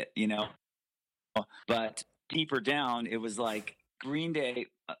American Idiot, you know, but deeper down, it was like Green Day.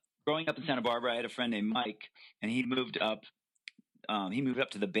 Growing up in Santa Barbara, I had a friend named Mike, and he moved up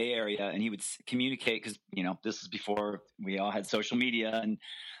to the Bay Area, and he would communicate, because, you know, this is before we all had social media and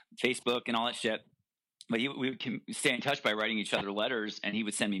Facebook and all that shit. But we would stay in touch by writing each other letters, and he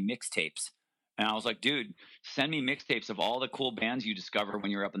would send me mixtapes. And I was like, dude, send me mixtapes of all the cool bands you discover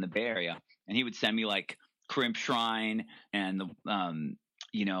when you're up in the Bay Area. And he would send me like Crimp Shrine and the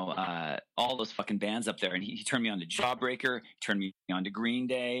you know, all those fucking bands up there. And he turned me on to Jawbreaker, turned me on to Green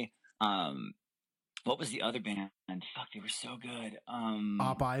Day. What was the other band? Fuck, they were so good.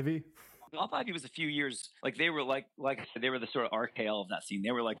 Op Ivy. Op Ivy was a few years, like they were like I said, they were the sort of RKL of that scene.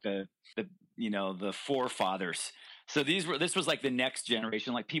 They were like the you know, the forefathers. So this was like the next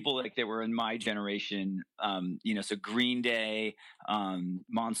generation, like people like that were in my generation. You know, so Green Day,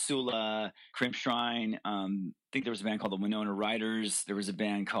 Monsula, Crimp Shrine. I think there was a band called the Winona Riders. There was a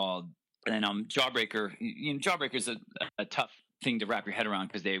band called, and Jawbreaker. You know, Jawbreaker is a tough thing to wrap your head around,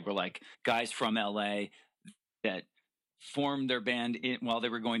 because they were like guys from LA that formed their band while they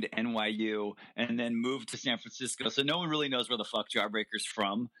were going to NYU and then moved to San Francisco. So no one really knows where the fuck Jawbreaker's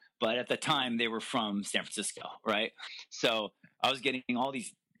from, but at the time they were from San Francisco, right? So I was getting all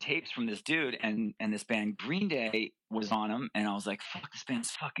these tapes from this dude, and this band Green Day was on them, and I was like, fuck, this band's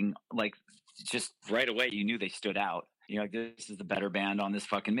fucking, like, just right away you knew they stood out. You know, like, this is the better band on this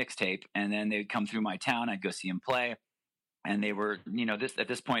fucking mixtape. And then they'd come through my town, I'd go see them play. And they were, you know, at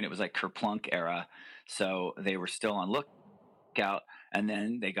this point it was like Kerplunk era, so they were still on lookout. And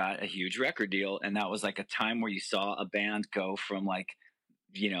then they got a huge record deal, and that was like a time where you saw a band go from like,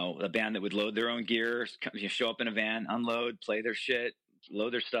 you know, a band that would load their own gear, show up in a van, unload, play their shit,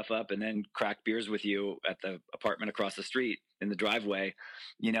 load their stuff up, and then crack beers with you at the apartment across the street in the driveway,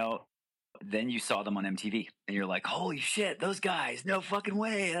 you know. Then you saw them on MTV, and you're like, holy shit, those guys, no fucking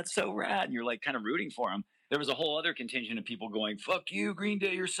way, that's so rad. And you're like kind of rooting for them. There was a whole other contingent of people going, fuck you, Green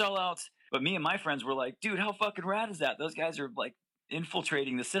Day, you're sellouts. But me and my friends were like, dude, how fucking rad is that? Those guys are like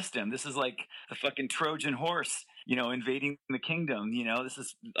infiltrating the system. This is like the fucking Trojan horse, you know, invading the kingdom. You know, this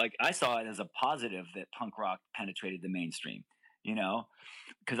is like, I saw it as a positive that punk rock penetrated the mainstream, you know,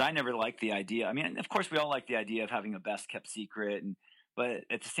 because I never liked the idea. I mean, of course we all like the idea of having a best kept secret, but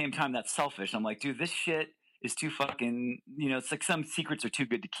at the same time that's selfish. I'm like, dude, this shit is too fucking, you know, it's like some secrets are too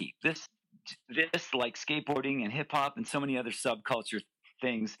good to keep. This like skateboarding and hip hop and so many other subculture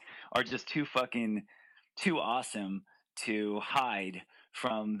things are just too awesome to hide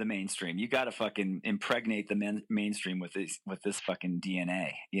from the mainstream. You got to fucking impregnate the mainstream with this fucking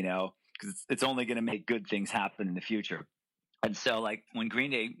DNA, you know, because it's only going to make good things happen in the future. And so, like, when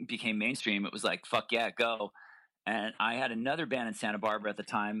Green Day became mainstream, it was like, fuck yeah, go. And I had another band in Santa Barbara at the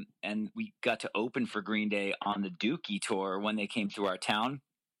time, and we got to open for Green Day on the Dookie tour when they came through our town.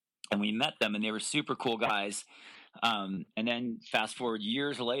 And we met them, and they were super cool guys. And then fast forward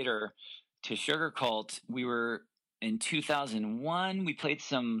years later to Sugar Cult, we were in 2001. We played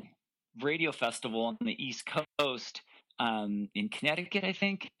some radio festival on the East Coast in Connecticut, I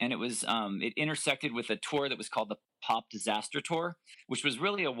think. And it was it intersected with a tour that was called the Pop Disaster Tour, which was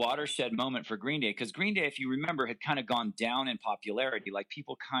really a watershed moment for Green Day, because Green Day, if you remember, had kind of gone down in popularity. Like,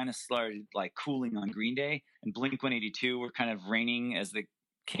 people kind of started like cooling on Green Day, and Blink-182 were kind of reigning as the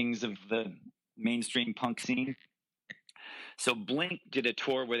kings of the mainstream punk scene. So Blink did a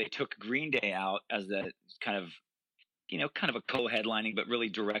tour where they took Green Day out as a kind of a co-headlining but really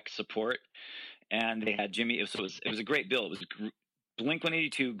direct support, and they had Jimmy. So it was a great bill. It was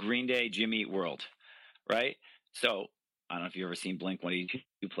Blink-182, Green Day, Jimmy Eat World, right? So I don't know if you've ever seen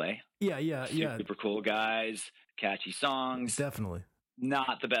Blink-182 play. Yeah. Super cool guys, catchy songs. Definitely.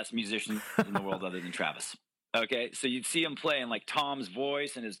 Not the best musicians in the world other than Travis. Okay, so you'd see him play, and like Tom's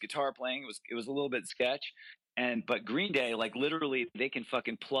voice and his guitar playing, it was a little bit sketch. But Green Day, like, literally, they can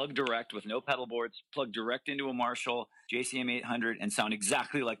fucking plug direct with no pedal boards, plug direct into a Marshall JCM 800 and sound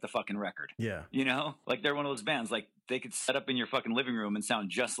exactly like the fucking record. Yeah. You know, like, they're one of those bands, like, they could set up in your fucking living room and sound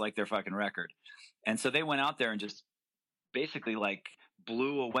just like their fucking record. And so they went out there and just basically like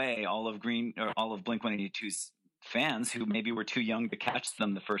blew away all of Blink-182's fans who maybe were too young to catch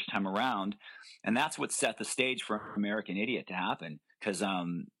them the first time around. And that's what set the stage for American Idiot to happen. Because,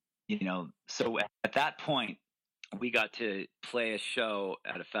 you know, so at that point, we got to play a show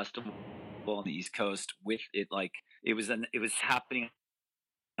at a festival on the East Coast with it. Like, it was happening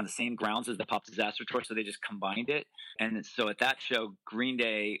on the same grounds as the Pop Disaster Tour, so they just combined it. And so at that show, Green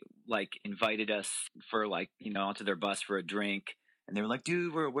Day like invited us for, like, you know, onto their bus for a drink. And they were like,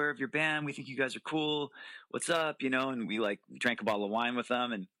 dude, we're aware of your band. We think you guys are cool. What's up? You know, and we like drank a bottle of wine with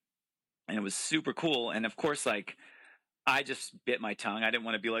them, and it was super cool. And of course, like, I just bit my tongue. I didn't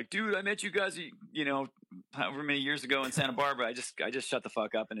want to be like, dude, I met you guys, you know, however many years ago in Santa Barbara. I just shut the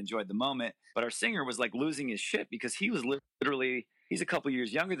fuck up and enjoyed the moment. But our singer was like losing his shit because he was literally, he's a couple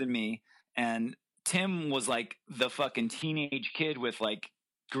years younger than me. And Tim was like the fucking teenage kid with like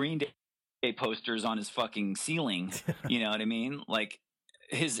Green Day posters on his fucking ceiling. You know what I mean? Like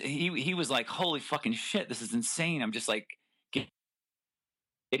he was like, holy fucking shit, this is insane. I'm just like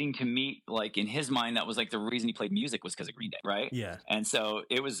getting to meet, like, in his mind, that was like the reason he played music was because of Green Day, right? Yeah. And so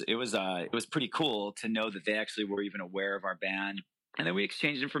it was pretty cool to know that they actually were even aware of our band. And then we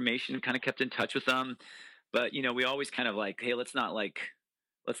exchanged information, kind of kept in touch with them. But, you know, we always kind of like, hey, let's not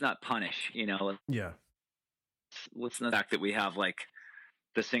punish, you know. Yeah. Let's not the fact that we have like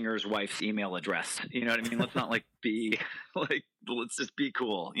the singer's wife's email address, you know what I mean? Let's not like be like, let's just be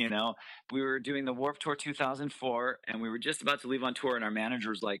cool, you know? We were doing the Warped Tour 2004, and we were just about to leave on tour, and our manager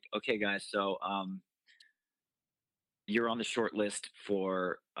was like, okay guys, so you're on the short list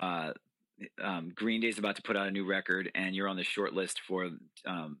for Green Day's about to put out a new record, and you're on the short list for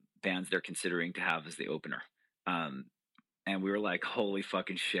bands they're considering to have as the opener. And we were like, holy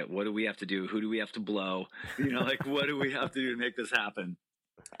fucking shit, what do we have to do? Who do we have to blow? You know, like, what do we have to do to make this happen?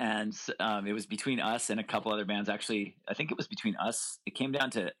 And it was between us and a couple other bands. Actually, I think it was between us. It came down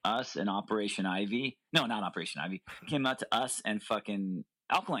to us and Operation Ivy. No, not Operation Ivy. It came out to us and fucking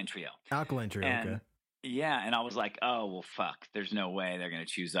Alkaline Trio. Alkaline Trio, okay. Yeah, and I was like, oh, well, fuck. There's no way they're going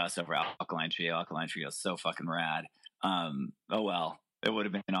to choose us over Alkaline Trio. Alkaline Trio is so fucking rad. Oh, well, it would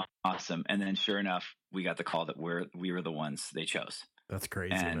have been awesome. And then sure enough, we got the call that we were the ones they chose. That's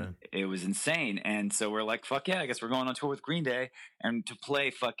crazy, and man. It was insane. And so we're like, fuck yeah, I guess we're going on tour with Green Day. And to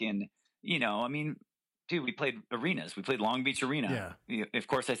play fucking, you know, I mean, dude, we played arenas. We played Long Beach Arena. Yeah. Of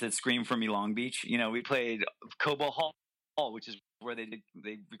course, I said Scream for Me Long Beach. You know, we played Cobo Hall, which is where they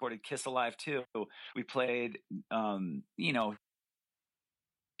recorded Kiss Alive too. We played, you know,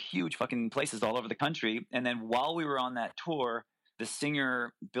 huge fucking places all over the country. And then while we were on that tour, the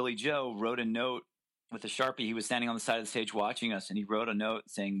singer Billy Joe wrote a note with a Sharpie. He was standing on the side of the stage watching us, and he wrote a note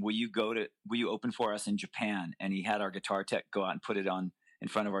saying, will you open for us in Japan? And he had our guitar tech go out and put it on in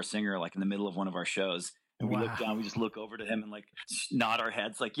front of our singer, like in the middle of one of our shows. And we look down, we just look over to him and like nod our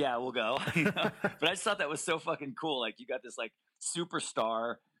heads like, yeah, we'll go. You know? But I just thought that was so fucking cool. Like, you got this like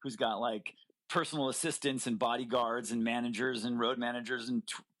superstar who's got like personal assistants and bodyguards and managers and road managers and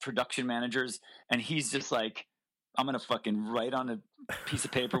production managers. And he's just like, I'm going to fucking write on a piece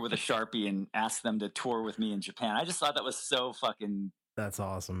of paper with a Sharpie and ask them to tour with me in Japan. I just thought that was so fucking That's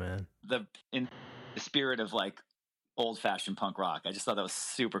awesome, man. In the spirit of like old fashioned punk rock. I just thought that was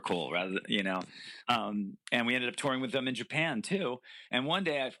super cool, rather than, and we ended up touring with them in Japan too. And one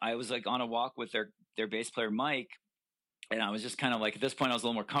day I was like on a walk with their bass player, Mike. And I was just kind of like, at this point I was a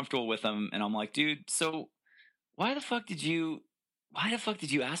little more comfortable with them. And I'm like, dude, so why the fuck did you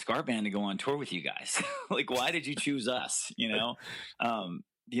ask our band to go on tour with you guys? Like, why did you choose us? I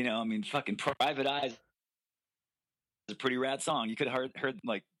mean, fucking Private Eyes is a pretty rad song. You could have heard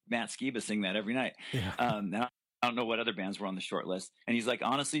like Matt Skiba sing that every night. Yeah. Now, I don't know what other bands were on the short list. And he's like,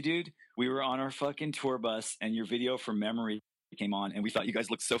 honestly, dude, we were on our fucking tour bus and your video for Memory came on and we thought you guys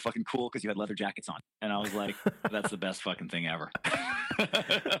looked so fucking cool because you had leather jackets on. And I was like, that's the best fucking thing ever.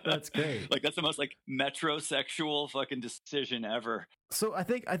 That's great. Like, that's the most like metrosexual fucking decision ever. So I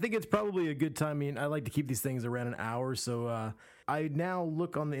think it's probably a good time. I mean, I like to keep these things around an hour. So I now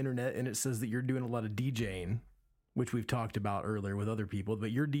look on the internet and it says that you're doing a lot of DJing, which we've talked about earlier with other people,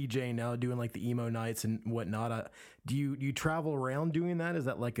 but you're DJing now, doing like the emo nights and whatnot. Do you travel around doing that? Is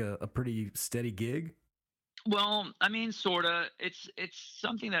that like a pretty steady gig? Well, I mean, sorta. It's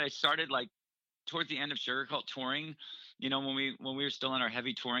something that I started like towards the end of Sugarcult touring. When we were still in our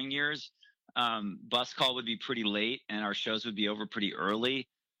heavy touring years, bus call would be pretty late and our shows would be over pretty early.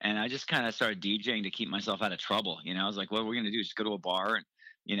 And I just kind of started DJing to keep myself out of trouble. I was like, what are we going to do? Just go to a bar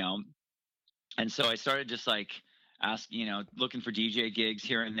and so I started just like looking for DJ gigs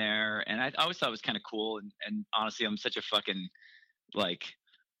here and there. And I always thought it was kind of cool. And honestly, I'm such a fucking like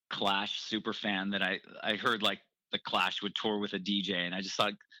Clash super fan that I heard like the Clash would tour with a DJ, and I just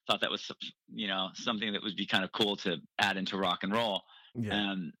thought that was something that would be kind of cool to add into rock and roll.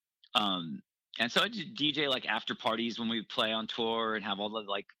 Yeah. And so I did DJ like after parties when we would play on tour and have all the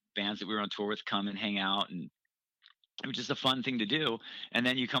like bands that we were on tour with come and hang out, and it was just a fun thing to do. And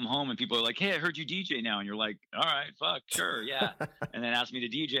then you come home and people are like, hey, I heard you DJ now. And you're like, all right, fuck, sure, yeah. And then ask me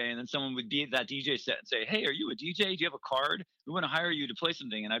to DJ. And then someone would be at that DJ set and say, hey, are you a DJ? Do you have a card? We want to hire you to play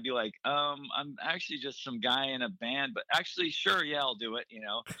something. And I'd be like, I'm actually just some guy in a band, but actually, sure, yeah, I'll do it,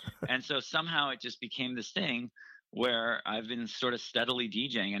 And so somehow it just became this thing where I've been sort of steadily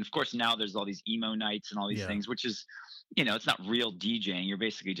DJing. And of course, now there's all these emo nights and all these things, which is, it's not real DJing. You're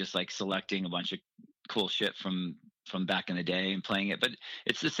basically just like selecting a bunch of cool shit from back in the day and playing it, but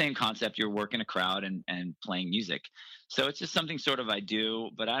it's the same concept. You're working a crowd and playing music. So it's just something sort of I do,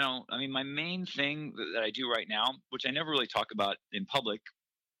 but my main thing that I do right now, which I never really talk about in public,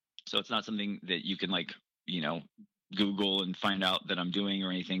 so it's not something that you can like, Google and find out that I'm doing or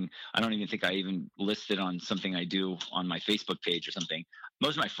anything. I don't even think I even listed on something I do on my Facebook page or something.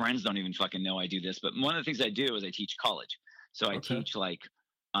 Most of my friends don't even fucking know I do this, but one of the things I do is I teach college. So I teach like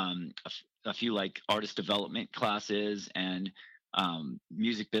a few like artist development classes and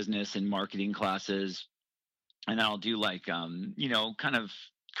music business and marketing classes. And then I'll do like, kind of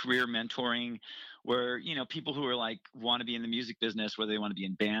career mentoring where, people who are like, want to be in the music business, whether they want to be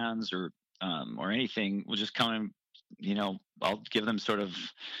in bands or anything, will just come and, I'll give them sort of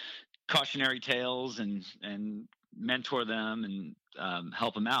cautionary tales and mentor them and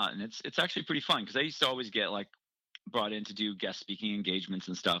help them out. And it's actually pretty fun because I used to always get like brought in to do guest speaking engagements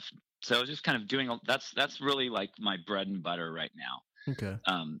and stuff. So I was just kind of doing that's really like my bread and butter right now. Okay.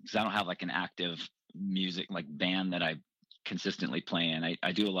 Because I don't have like an active music like band that I consistently play in.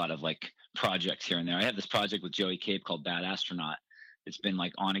 I do a lot of like projects here and there. I have this project with Joey Cape called Bad Astronaut. It's been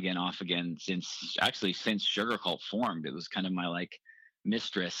like on again, off again since Sugarcult formed. It was kind of my like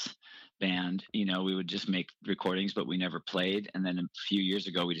mistress band. We would just make recordings, but we never played. And then a few years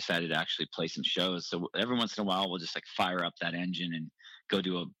ago, we decided to actually play some shows. So every once in a while, we'll just like fire up that engine and go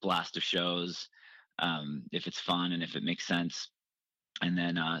do a blast of shows if it's fun and if it makes sense. And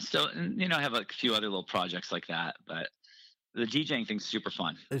then I have like a few other little projects like that. But the DJing thing's super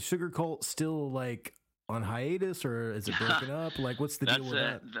fun. Is Sugarcult still like on hiatus, or is it broken up? Like, what's the deal with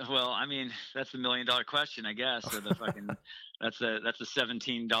that? Well, I mean, that's the $1 million question, I guess. Or the fucking that's a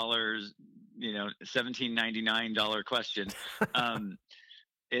 $17, $17.99 question.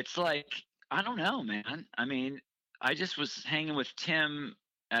 It's like, I don't know, man. I mean, I just was hanging with Tim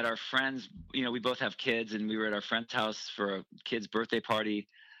at our friend's. We both have kids, and we were at our friend's house for a kid's birthday party.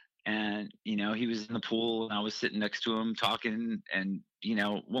 And, he was in the pool and I was sitting next to him talking. And,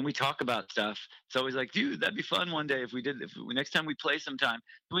 when we talk about stuff, it's always like, dude, that'd be fun one day if next time we play sometime.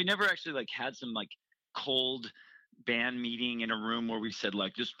 But we never actually like had some like cold band meeting in a room where we said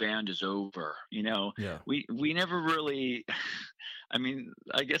like, this band is over, Yeah. We never really, I mean,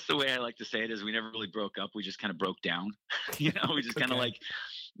 I guess the way I like to say it is we never really broke up. We just kind of broke down, we just kind of like,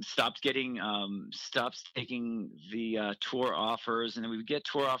 stopped taking the tour offers, and then we would get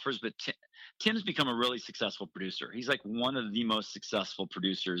tour offers. But Tim's become a really successful producer. He's like one of the most successful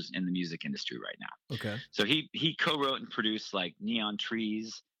producers in the music industry right now. Okay. So he co-wrote and produced like Neon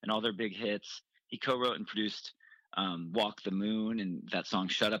Trees and all their big hits. He co-wrote and produced Walk the Moon and that song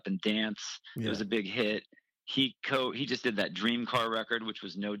Shut Up and Dance. Yeah. It was a big hit. He just did that Dream Car record, which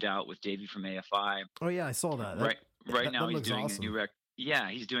was No Doubt with Davey from AFI. Oh yeah, I saw that. Right now he's doing awesome. a new record. Yeah,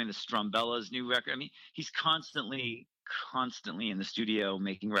 he's doing the Strumbella's new record. I mean, he's constantly in the studio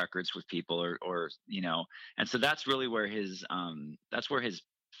making records with people, or and so that's really where his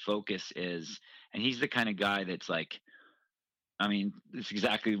focus is. And he's the kind of guy that's like, I mean, it's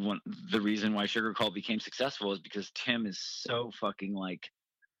exactly the reason why Sugar Cult became successful is because Tim is so fucking like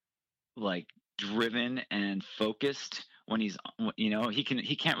driven and focused when he's,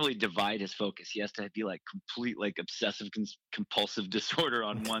 he can't really divide his focus. He has to be like complete, like obsessive compulsive disorder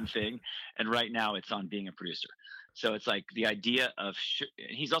on one thing. And right now it's on being a producer. So it's like the idea of,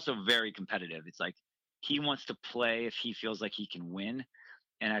 he's also very competitive. It's like, he wants to play if he feels like he can win.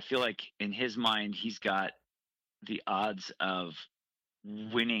 And I feel like in his mind, he's got the odds of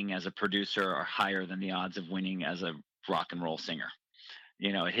winning as a producer are higher than the odds of winning as a rock and roll singer.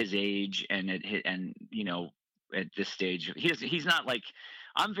 At his age and at this stage, he's not like,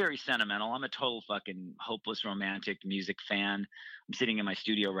 I'm very sentimental. I'm a total fucking hopeless romantic music fan. I'm sitting in my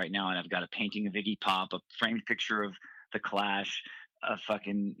studio right now and I've got a painting of Iggy Pop, a framed picture of The Clash, a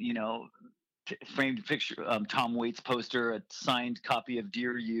fucking, framed picture, Tom Waits poster, a signed copy of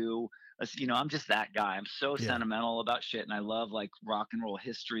Dear You. I'm just that guy. I'm so sentimental about shit. And I love like rock and roll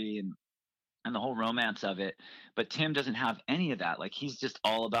history and the whole romance of it. But Tim doesn't have any of that. Like, he's just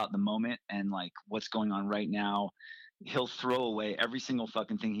all about the moment and like what's going on right now. He'll throw away every single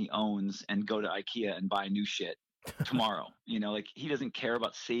fucking thing he owns and go to IKEA and buy new shit tomorrow. Like, he doesn't care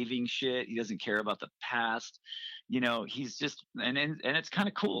about saving shit. He doesn't care about the past. He's just, and it's kind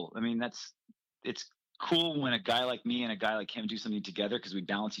of cool. I mean, it's cool when a guy like me and a guy like him do something together because we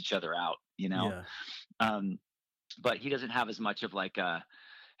balance each other out, but he doesn't have as much of like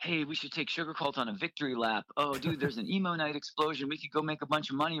hey, we should take Sugar Cult on a victory lap. Oh, dude, there's an emo night explosion. We could go make a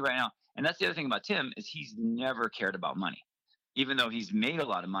bunch of money right now. And that's the other thing about Tim is he's never cared about money. Even though he's made a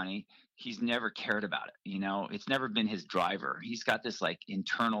lot of money, he's never cared about it. It's never been his driver. He's got this like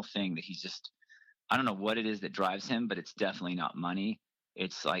internal thing that he's just, I don't know what it is that drives him, but it's definitely not money.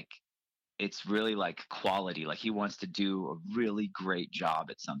 It's like, it's really like quality. Like, he wants to do a really great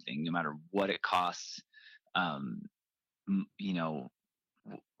job at something, no matter what it costs.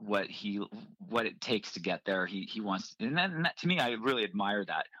 What it takes to get there. He wants, and that to me, I really admire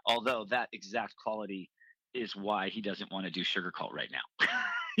that. Although that exact quality is why he doesn't want to do Sugar Cult right now.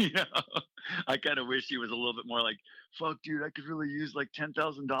 I kind of wish he was a little bit more like, fuck, dude, I could really use like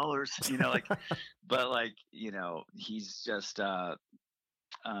 $10,000. Like, but like, he's just,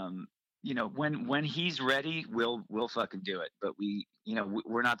 when he's ready, we'll fucking do it. But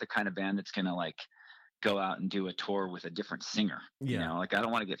we're not the kind of band that's gonna like go out and do a tour with a different singer. Like, I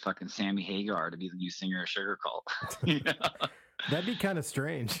don't want to get fucking Sammy Hagar to be the new singer of Sugar Cult. That'd be kind of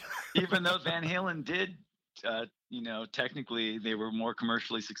strange. Even though Van Halen did, technically they were more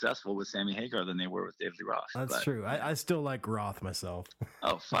commercially successful with Sammy Hagar than they were with David Lee Roth. That's true. I still like Roth myself.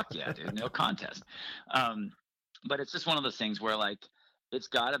 Oh, fuck yeah, dude. No contest. But it's just one of those things where like, it's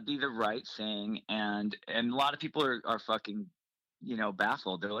got to be the right thing. And a lot of people are fucking,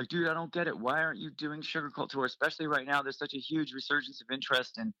 baffled. They're like, dude, I don't get it. Why aren't you doing Sugar Cult tour? Especially right now, there's such a huge resurgence of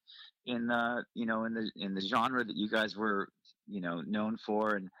interest in the genre that you guys were, known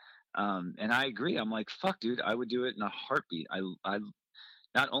for. And I agree. I'm like, fuck, dude, I would do it in a heartbeat. I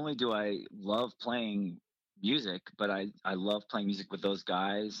not only do I love playing music, but I love playing music with those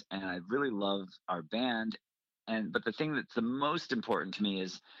guys, and I really love our band. But the thing that's the most important to me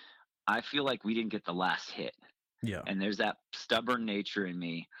is I feel like we didn't get the last hit. Yeah. And there's that stubborn nature in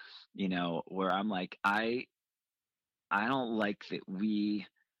me, where I'm like, I don't like that we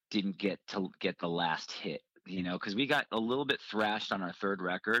didn't get the last hit, because we got a little bit thrashed on our third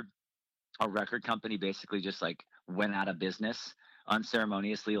record. Our record company basically just like went out of business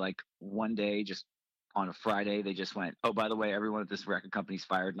unceremoniously. Like, one day, just on a Friday, they just went, oh, by the way, everyone at this record company's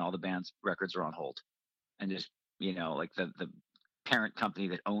fired and all the band's records are on hold. And just, like the parent company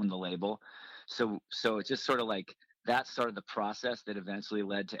that owned the label. So it's just sort of like that started the process that eventually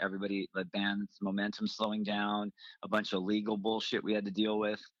led to the band's momentum slowing down, a bunch of legal bullshit we had to deal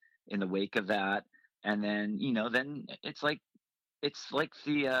with in the wake of that. And then, then it's like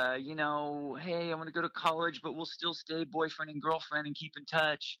the, hey, I want to go to college, but we'll still stay boyfriend and girlfriend and keep in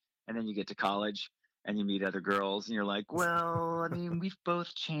touch. And then you get to college and you meet other girls and you're like, well, I mean, we've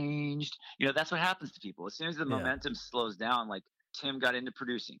both changed. That's what happens to people. As soon as the momentum slows down, like Tim got into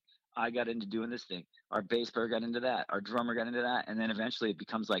producing, I got into doing this thing, our bass player got into that, our drummer got into that. And then eventually it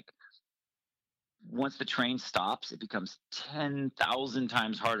becomes like, once the train stops, it becomes 10,000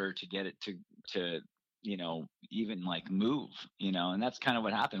 times harder to get it to even like move, and that's kind of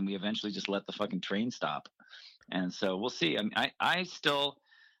what happened. We eventually just let the fucking train stop. And so we'll see. I mean, I still,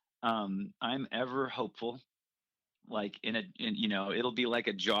 I'm ever hopeful, like it'll be like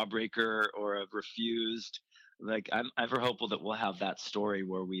a Jawbreaker or a Refused. Like I'm ever hopeful that we'll have that story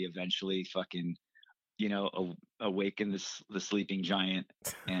where we eventually fucking, awaken the sleeping giant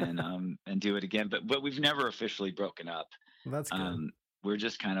and do it again. But we've never officially broken up. That's good. We're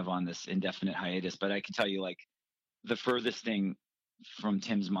just kind of on this indefinite hiatus. But I can tell you, like, the furthest thing from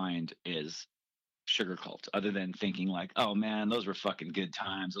Tim's mind is Sugar Cult, other than thinking like, oh man, those were fucking good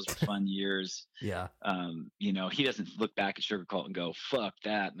times, those were fun years. Yeah. He doesn't look back at Sugar Cult and go, fuck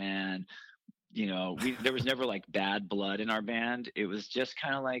that, man. There was never like bad blood in our band. It was just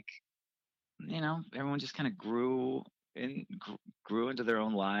kind of like, everyone just kind of grew into their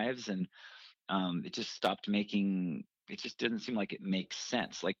own lives, and it just stopped making. It just didn't seem like it makes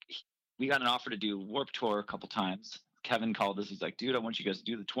sense. Like, we got an offer to do Warped Tour a couple times. Kevin called us. He's like, dude, I want you guys to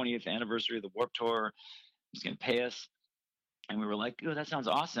do the 20th anniversary of the Warped Tour. He's going to pay us. And we were like, oh, that sounds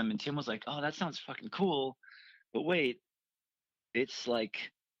awesome. And Tim was like, oh, that sounds fucking cool. But wait, it's like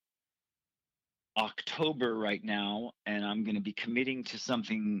October right now, and I'm going to be committing to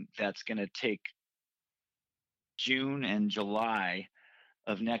something that's going to take June and July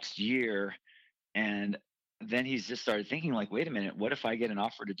of next year. And then he's just started thinking like, wait a minute, what if I get an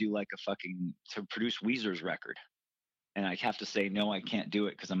offer to do like to produce Weezer's record? And I have to say, no, I can't do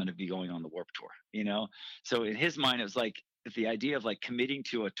it because I'm going to be going on the Warped Tour, So in his mind, it was like the idea of like committing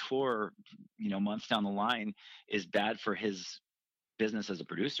to a tour, months down the line is bad for his business as a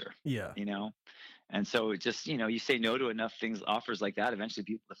producer. Yeah. And so it just, you say no to enough offers like that, eventually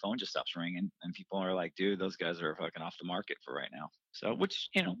the phone just stops ringing and people are like, dude, those guys are fucking off the market for right now. So, which,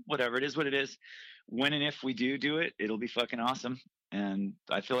 whatever, it is what it is. When and if we do it, it'll be fucking awesome. And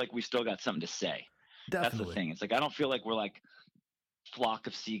I feel like we still got something to say. Definitely. That's the thing. It's like, I don't feel like we're like Flock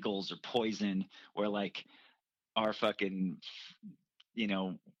of Seagulls or Poison, where like our fucking,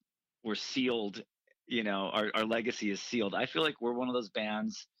 we're sealed, our legacy is sealed. I feel like we're one of those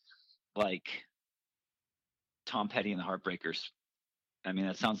bands like Tom Petty and the Heartbreakers. I mean,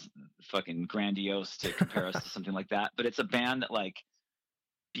 that sounds fucking grandiose to compare us to something like that, but it's a band that, like,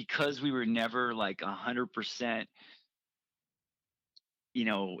 because we were never like 100%,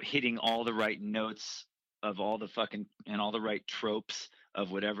 hitting all the right notes of all the fucking and all the right tropes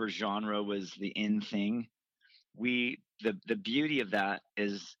of whatever genre was the in thing. The beauty of that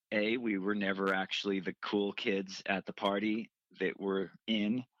is, we were never actually the cool kids at the party that were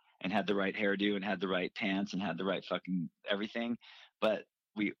in and had the right hairdo and had the right pants and had the right fucking everything. But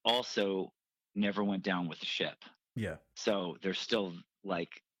we also never went down with the ship. Yeah. So there's still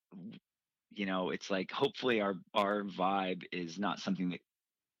like, it's like, hopefully our vibe is not something that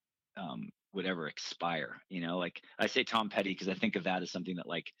would ever expire. Like I say Tom Petty because I think of that as something that,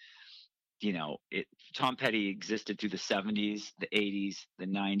 like, Tom Petty existed through the 70s, the 80s, the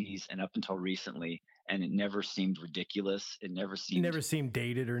 90s, and up until recently. And it never seemed ridiculous. It never seemed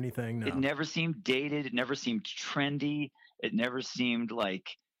dated or anything. No. It never seemed dated. It never seemed trendy. It never seemed like,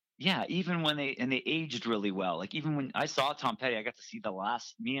 even when they aged really well. Like, even when I saw Tom Petty, I got to see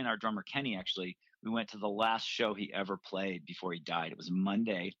me and our drummer Kenny, actually, we went to the last show he ever played before he died. It was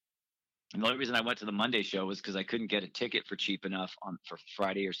Monday. And the only reason I went to the Monday show was because I couldn't get a ticket for cheap enough for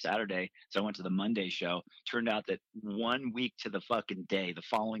Friday or Saturday. So I went to the Monday show. Turned out that 1 week to the fucking day, the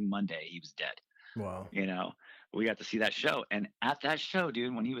following Monday, he was dead. Wow. We got to see that show. And at that show,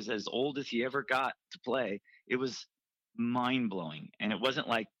 dude, when he was as old as he ever got to play, it was mind blowing. And it wasn't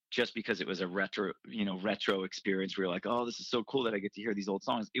like just because it was a retro experience where you're like, oh, this is so cool that I get to hear these old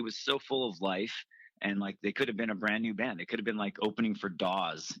songs. It was so full of life. And like, they could have been a brand new band. It could have been like opening for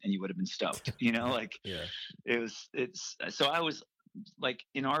Dawes and you would have been stoked, like, yeah. So I was like,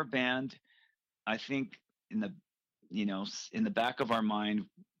 in our band, I think in the back of our mind,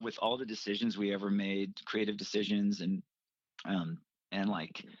 with all the decisions we ever made, creative decisions and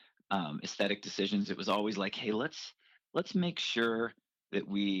aesthetic decisions, it was always like, hey, let's make sure that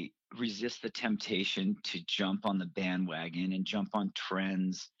we resist the temptation to jump on the bandwagon and jump on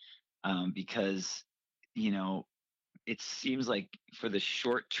trends, because it seems like for the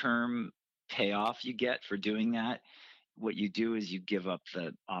short-term payoff you get for doing that, what you do is you give up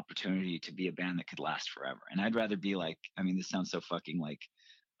the opportunity to be a band that could last forever. And I'd rather be like, I mean, this sounds so fucking like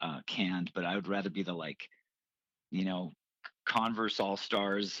canned, but I would rather be the like, you know, Converse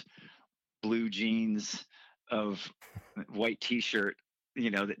All-Stars, blue jeans of white t-shirt, you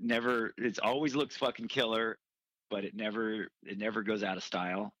know, that never, it's always looks fucking killer, but it never goes out of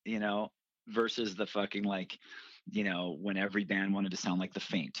style, you know, versus the fucking like, you know, when every band wanted to sound like The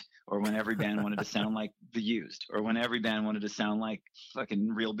Faint, or when every band wanted to sound like The Used, or when every band wanted to sound like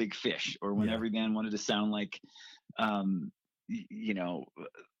fucking Real Big Fish, or when every band wanted to sound like, you know,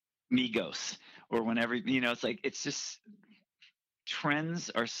 Migos, or whenever, you know, it's like, it's just trends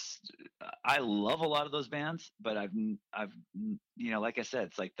are, I love a lot of those bands, but I've, you know, like I said,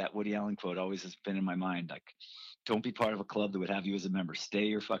 it's like that Woody Allen quote always has been in my mind. Like, don't be part of a club that would have you as a member.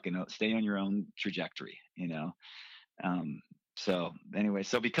 Stay on your own trajectory, you know? So anyway,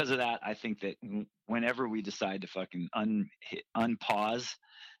 so because of that, I think that whenever we decide to fucking unpause,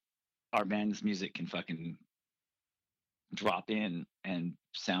 our band's music can fucking drop in and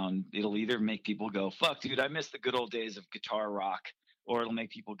sound, it'll either make people go, fuck dude, I miss the good old days of guitar rock, or it'll make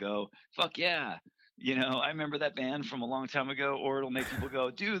people go, fuck yeah, you know, I remember that band from a long time ago, or it'll make people go,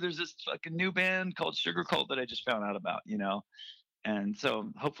 dude, there's this fucking new band called Sugar Cult that I just found out about, you know? And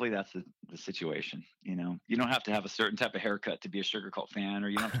so hopefully that's the situation, you know? You don't have to have a certain type of haircut to be a Sugar Cult fan, or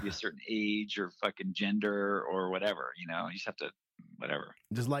you don't have to be a certain age or fucking gender or whatever, you know? You just have to, whatever.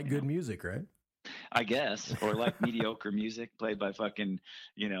 Just like good music, right? I guess, or like mediocre music played by fucking,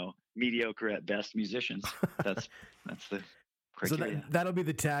 you know, mediocre at best musicians. That's the criteria. So that'll be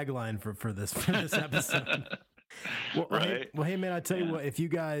the tagline for this episode. Well, right. Hey man, I tell you what, if you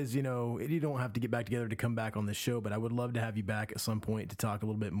guys, you know, you don't have to get back together to come back on the show, but I would love to have you back at some point to talk a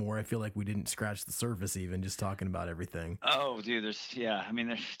little bit more. I feel like we didn't scratch the surface even just talking about everything. Oh, dude,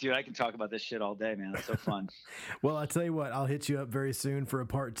 dude, I can talk about this shit all day, man. It's so fun. Well, I'll tell you what, I'll hit you up very soon for a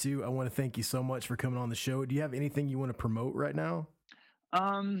part 2. I want to thank you so much for coming on the show. Do you have anything you want to promote right now?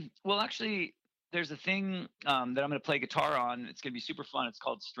 Well, actually, there's a thing that I'm going to play guitar on. It's going to be super fun. It's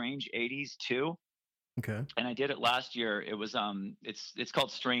called Strange 80s 2. Okay. And I did it last year. It was it's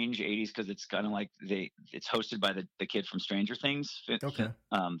called Strange 80s because it's kind of like it's hosted by the kid from Stranger Things, Finn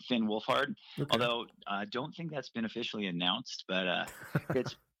Wolfhard. Okay. Although I don't think that's been officially announced, but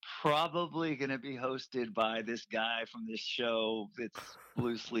it's probably going to be hosted by this guy from this show that's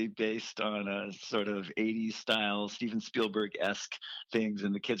loosely based on a sort of 80s style Steven Spielberg-esque things,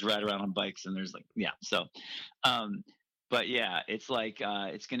 and the kids ride around on bikes, and there's like, yeah. So, but yeah, it's like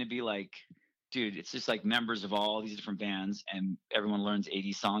it's going to be like, dude, it's just like members of all these different bands, and everyone learns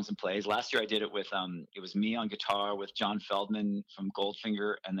 80 songs and plays. Last year I did it with, it was me on guitar with John Feldman from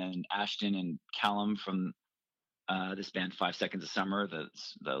Goldfinger, and then Ashton and Callum from this band 5 Seconds of Summer.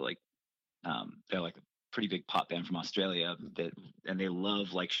 They're like a pretty big pop band from Australia and they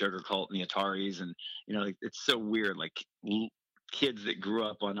love like Sugar Cult and the Ataris, and you know, like, it's so weird. Like kids that grew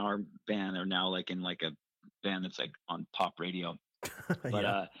up on our band are now like in like a band that's like on pop radio. But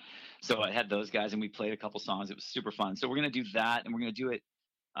yeah. So I had those guys and we played a couple songs. It was super fun. So we're going to do that, and we're going to do it.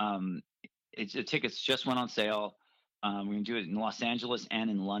 The tickets just went on sale. We're going to do it in Los Angeles and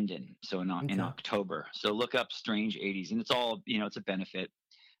in London. So in October. So look up Strange 80s, and it's all, you know, it's a benefit.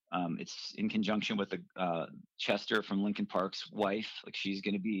 It's in conjunction with Chester from Linkin Park's wife. Like, she's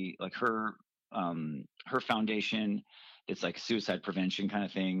going to be like her foundation. It's like suicide prevention kind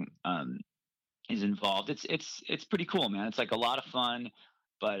of thing. Is involved. It's pretty cool, man. It's like a lot of fun,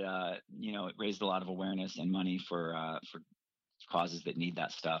 but you know, it raised a lot of awareness and money for causes that need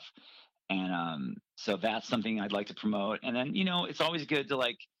that stuff. And so that's something I'd like to promote. And then, you know, it's always good to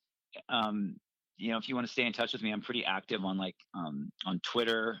like, you know, if you want to stay in touch with me, I'm pretty active on like on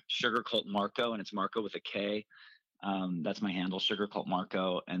Twitter, Sugar Cult Marco, and it's Marco with a K. That's my handle, Sugar Cult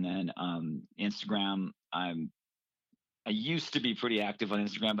Marco. And then Instagram, I used to be pretty active on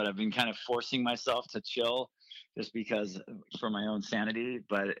Instagram, but I've been kind of forcing myself to chill just because for my own sanity.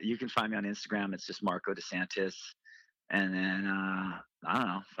 But you can find me on Instagram. It's just Marco DeSantis. And then, I don't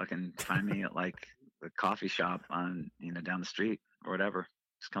know, fucking find me at like the coffee shop on, you know, down the street or whatever.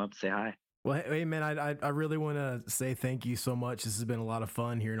 Just come up and say hi. Well, hey man, I really want to say thank you so much. This has been a lot of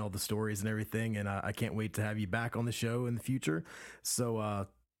fun hearing all the stories and everything. And I can't wait to have you back on the show in the future. So,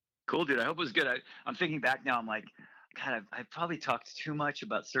 cool, dude. I hope it was good. I'm thinking back now. I'm like, God, I probably talked too much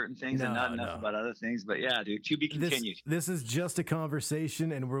about certain things and not enough about other things. But yeah, dude, to be continued. This is just a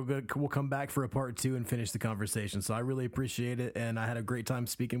conversation, and we'll come back for a part 2 and finish the conversation. So I really appreciate it, and I had a great time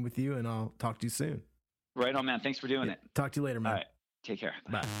speaking with you, and I'll talk to you soon. Right on, man. Thanks for doing it. Talk to you later, man. All right. Take care.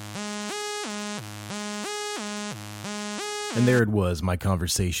 Bye. And there it was, my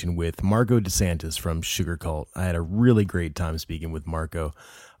conversation with Marco DeSantis from Sugar Cult. I had a really great time speaking with Marco.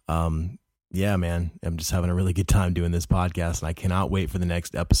 Yeah, man, I'm just having a really good time doing this podcast, and I cannot wait for the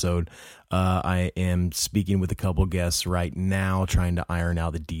next episode. I am speaking with a couple guests right now, trying to iron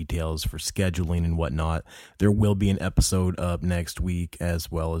out the details for scheduling and whatnot. There will be an episode up next week as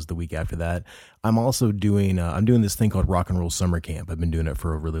well as the week after that. I'm also doing this thing called Rock and Roll Summer Camp. I've been doing it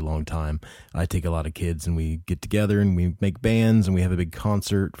for a really long time. I take a lot of kids and we get together and we make bands and we have a big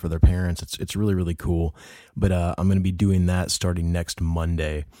concert for their parents. It's really, really cool. But I'm going to be doing that starting next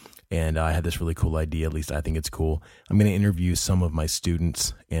Monday. And I had this really cool idea, at least I think it's cool. I'm going to interview some of my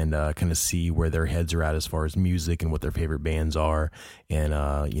students and kind of see where their heads are at as far as music and what their favorite bands are and,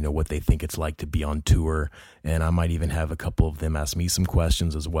 what they think it's like to be on tour. And I might even have a couple of them ask me some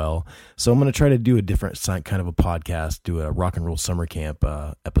questions as well. So I'm going to try to do a different kind of a podcast, do a Rock and Roll Summer Camp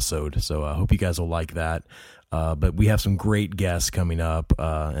episode. So I hope you guys will like that. But we have some great guests coming up,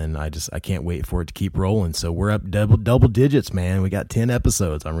 and I can't wait for it to keep rolling. So we're up double digits, man. We got 10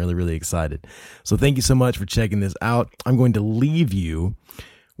 episodes. I'm really, really excited. So thank you so much for checking this out. I'm going to leave you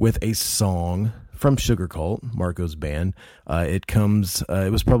with a song from Sugar Cult, Marco's band. It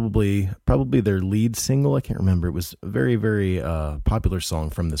was probably their lead single. I can't remember. It was a very, very popular song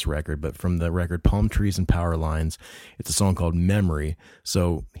from this record, but from the record Palm Trees and Power Lines. It's a song called Memory.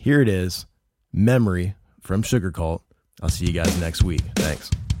 So here it is, Memory, from Sugar Cult. I'll see you guys next week.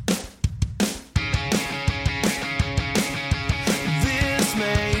 Thanks. This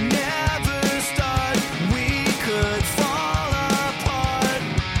may never start. We could fall apart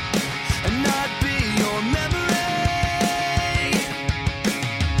and not be your memory.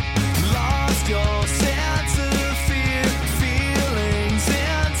 Lost your sense of fear, feelings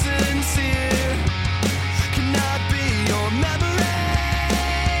insincere. Cannot be your memory.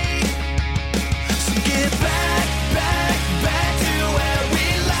 Get back to where we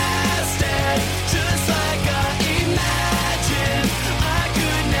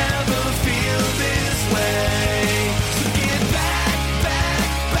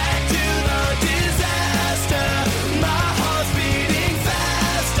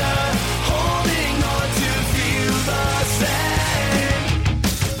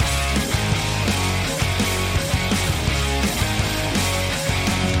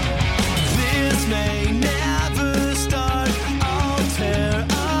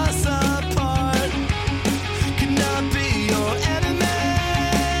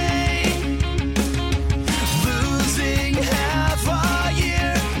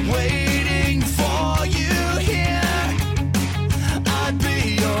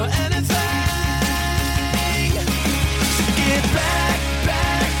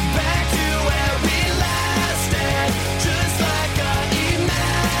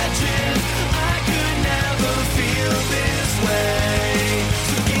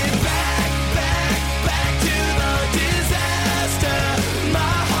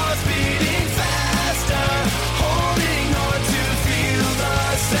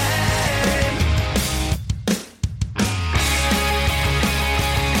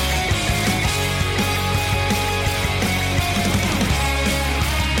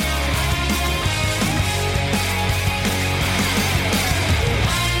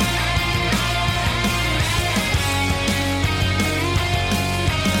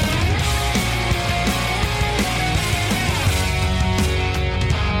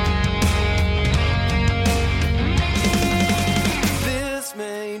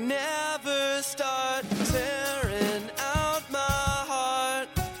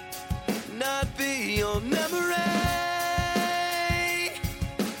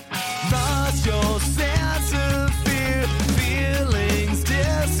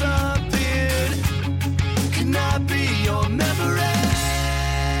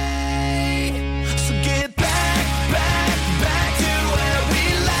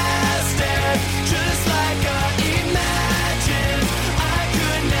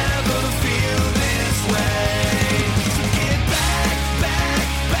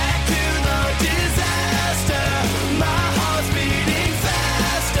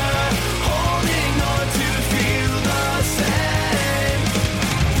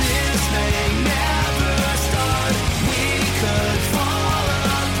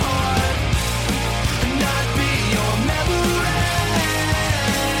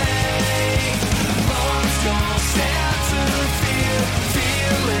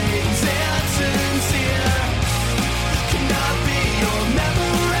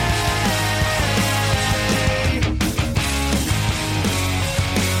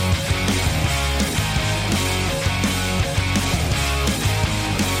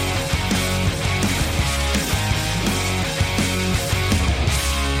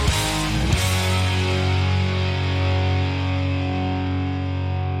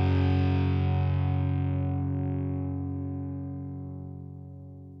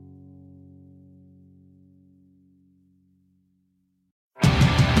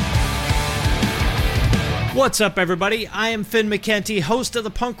What's up, everybody? I am Finn McKenty, host of the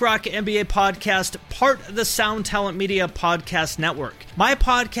Punk Rock MBA podcast, part of the Sound Talent Media Podcast Network. My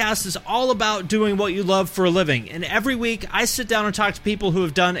podcast is all about doing what you love for a living, and every week I sit down and talk to people who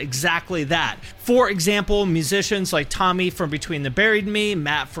have done exactly that. For example, musicians like Tommy from Between the Buried and Me,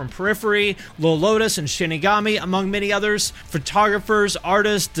 Matt from Periphery, Lil Lotus and Shinigami, among many others, photographers,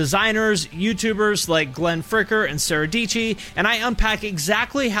 artists, designers, YouTubers like Glenn Fricker and Sarah Dici, and I unpack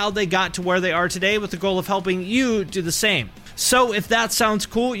exactly how they got to where they are today with the goal of helping you do the same. So if that sounds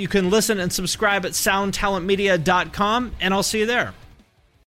cool, you can listen and subscribe at soundtalentmedia.com, and I'll see you there.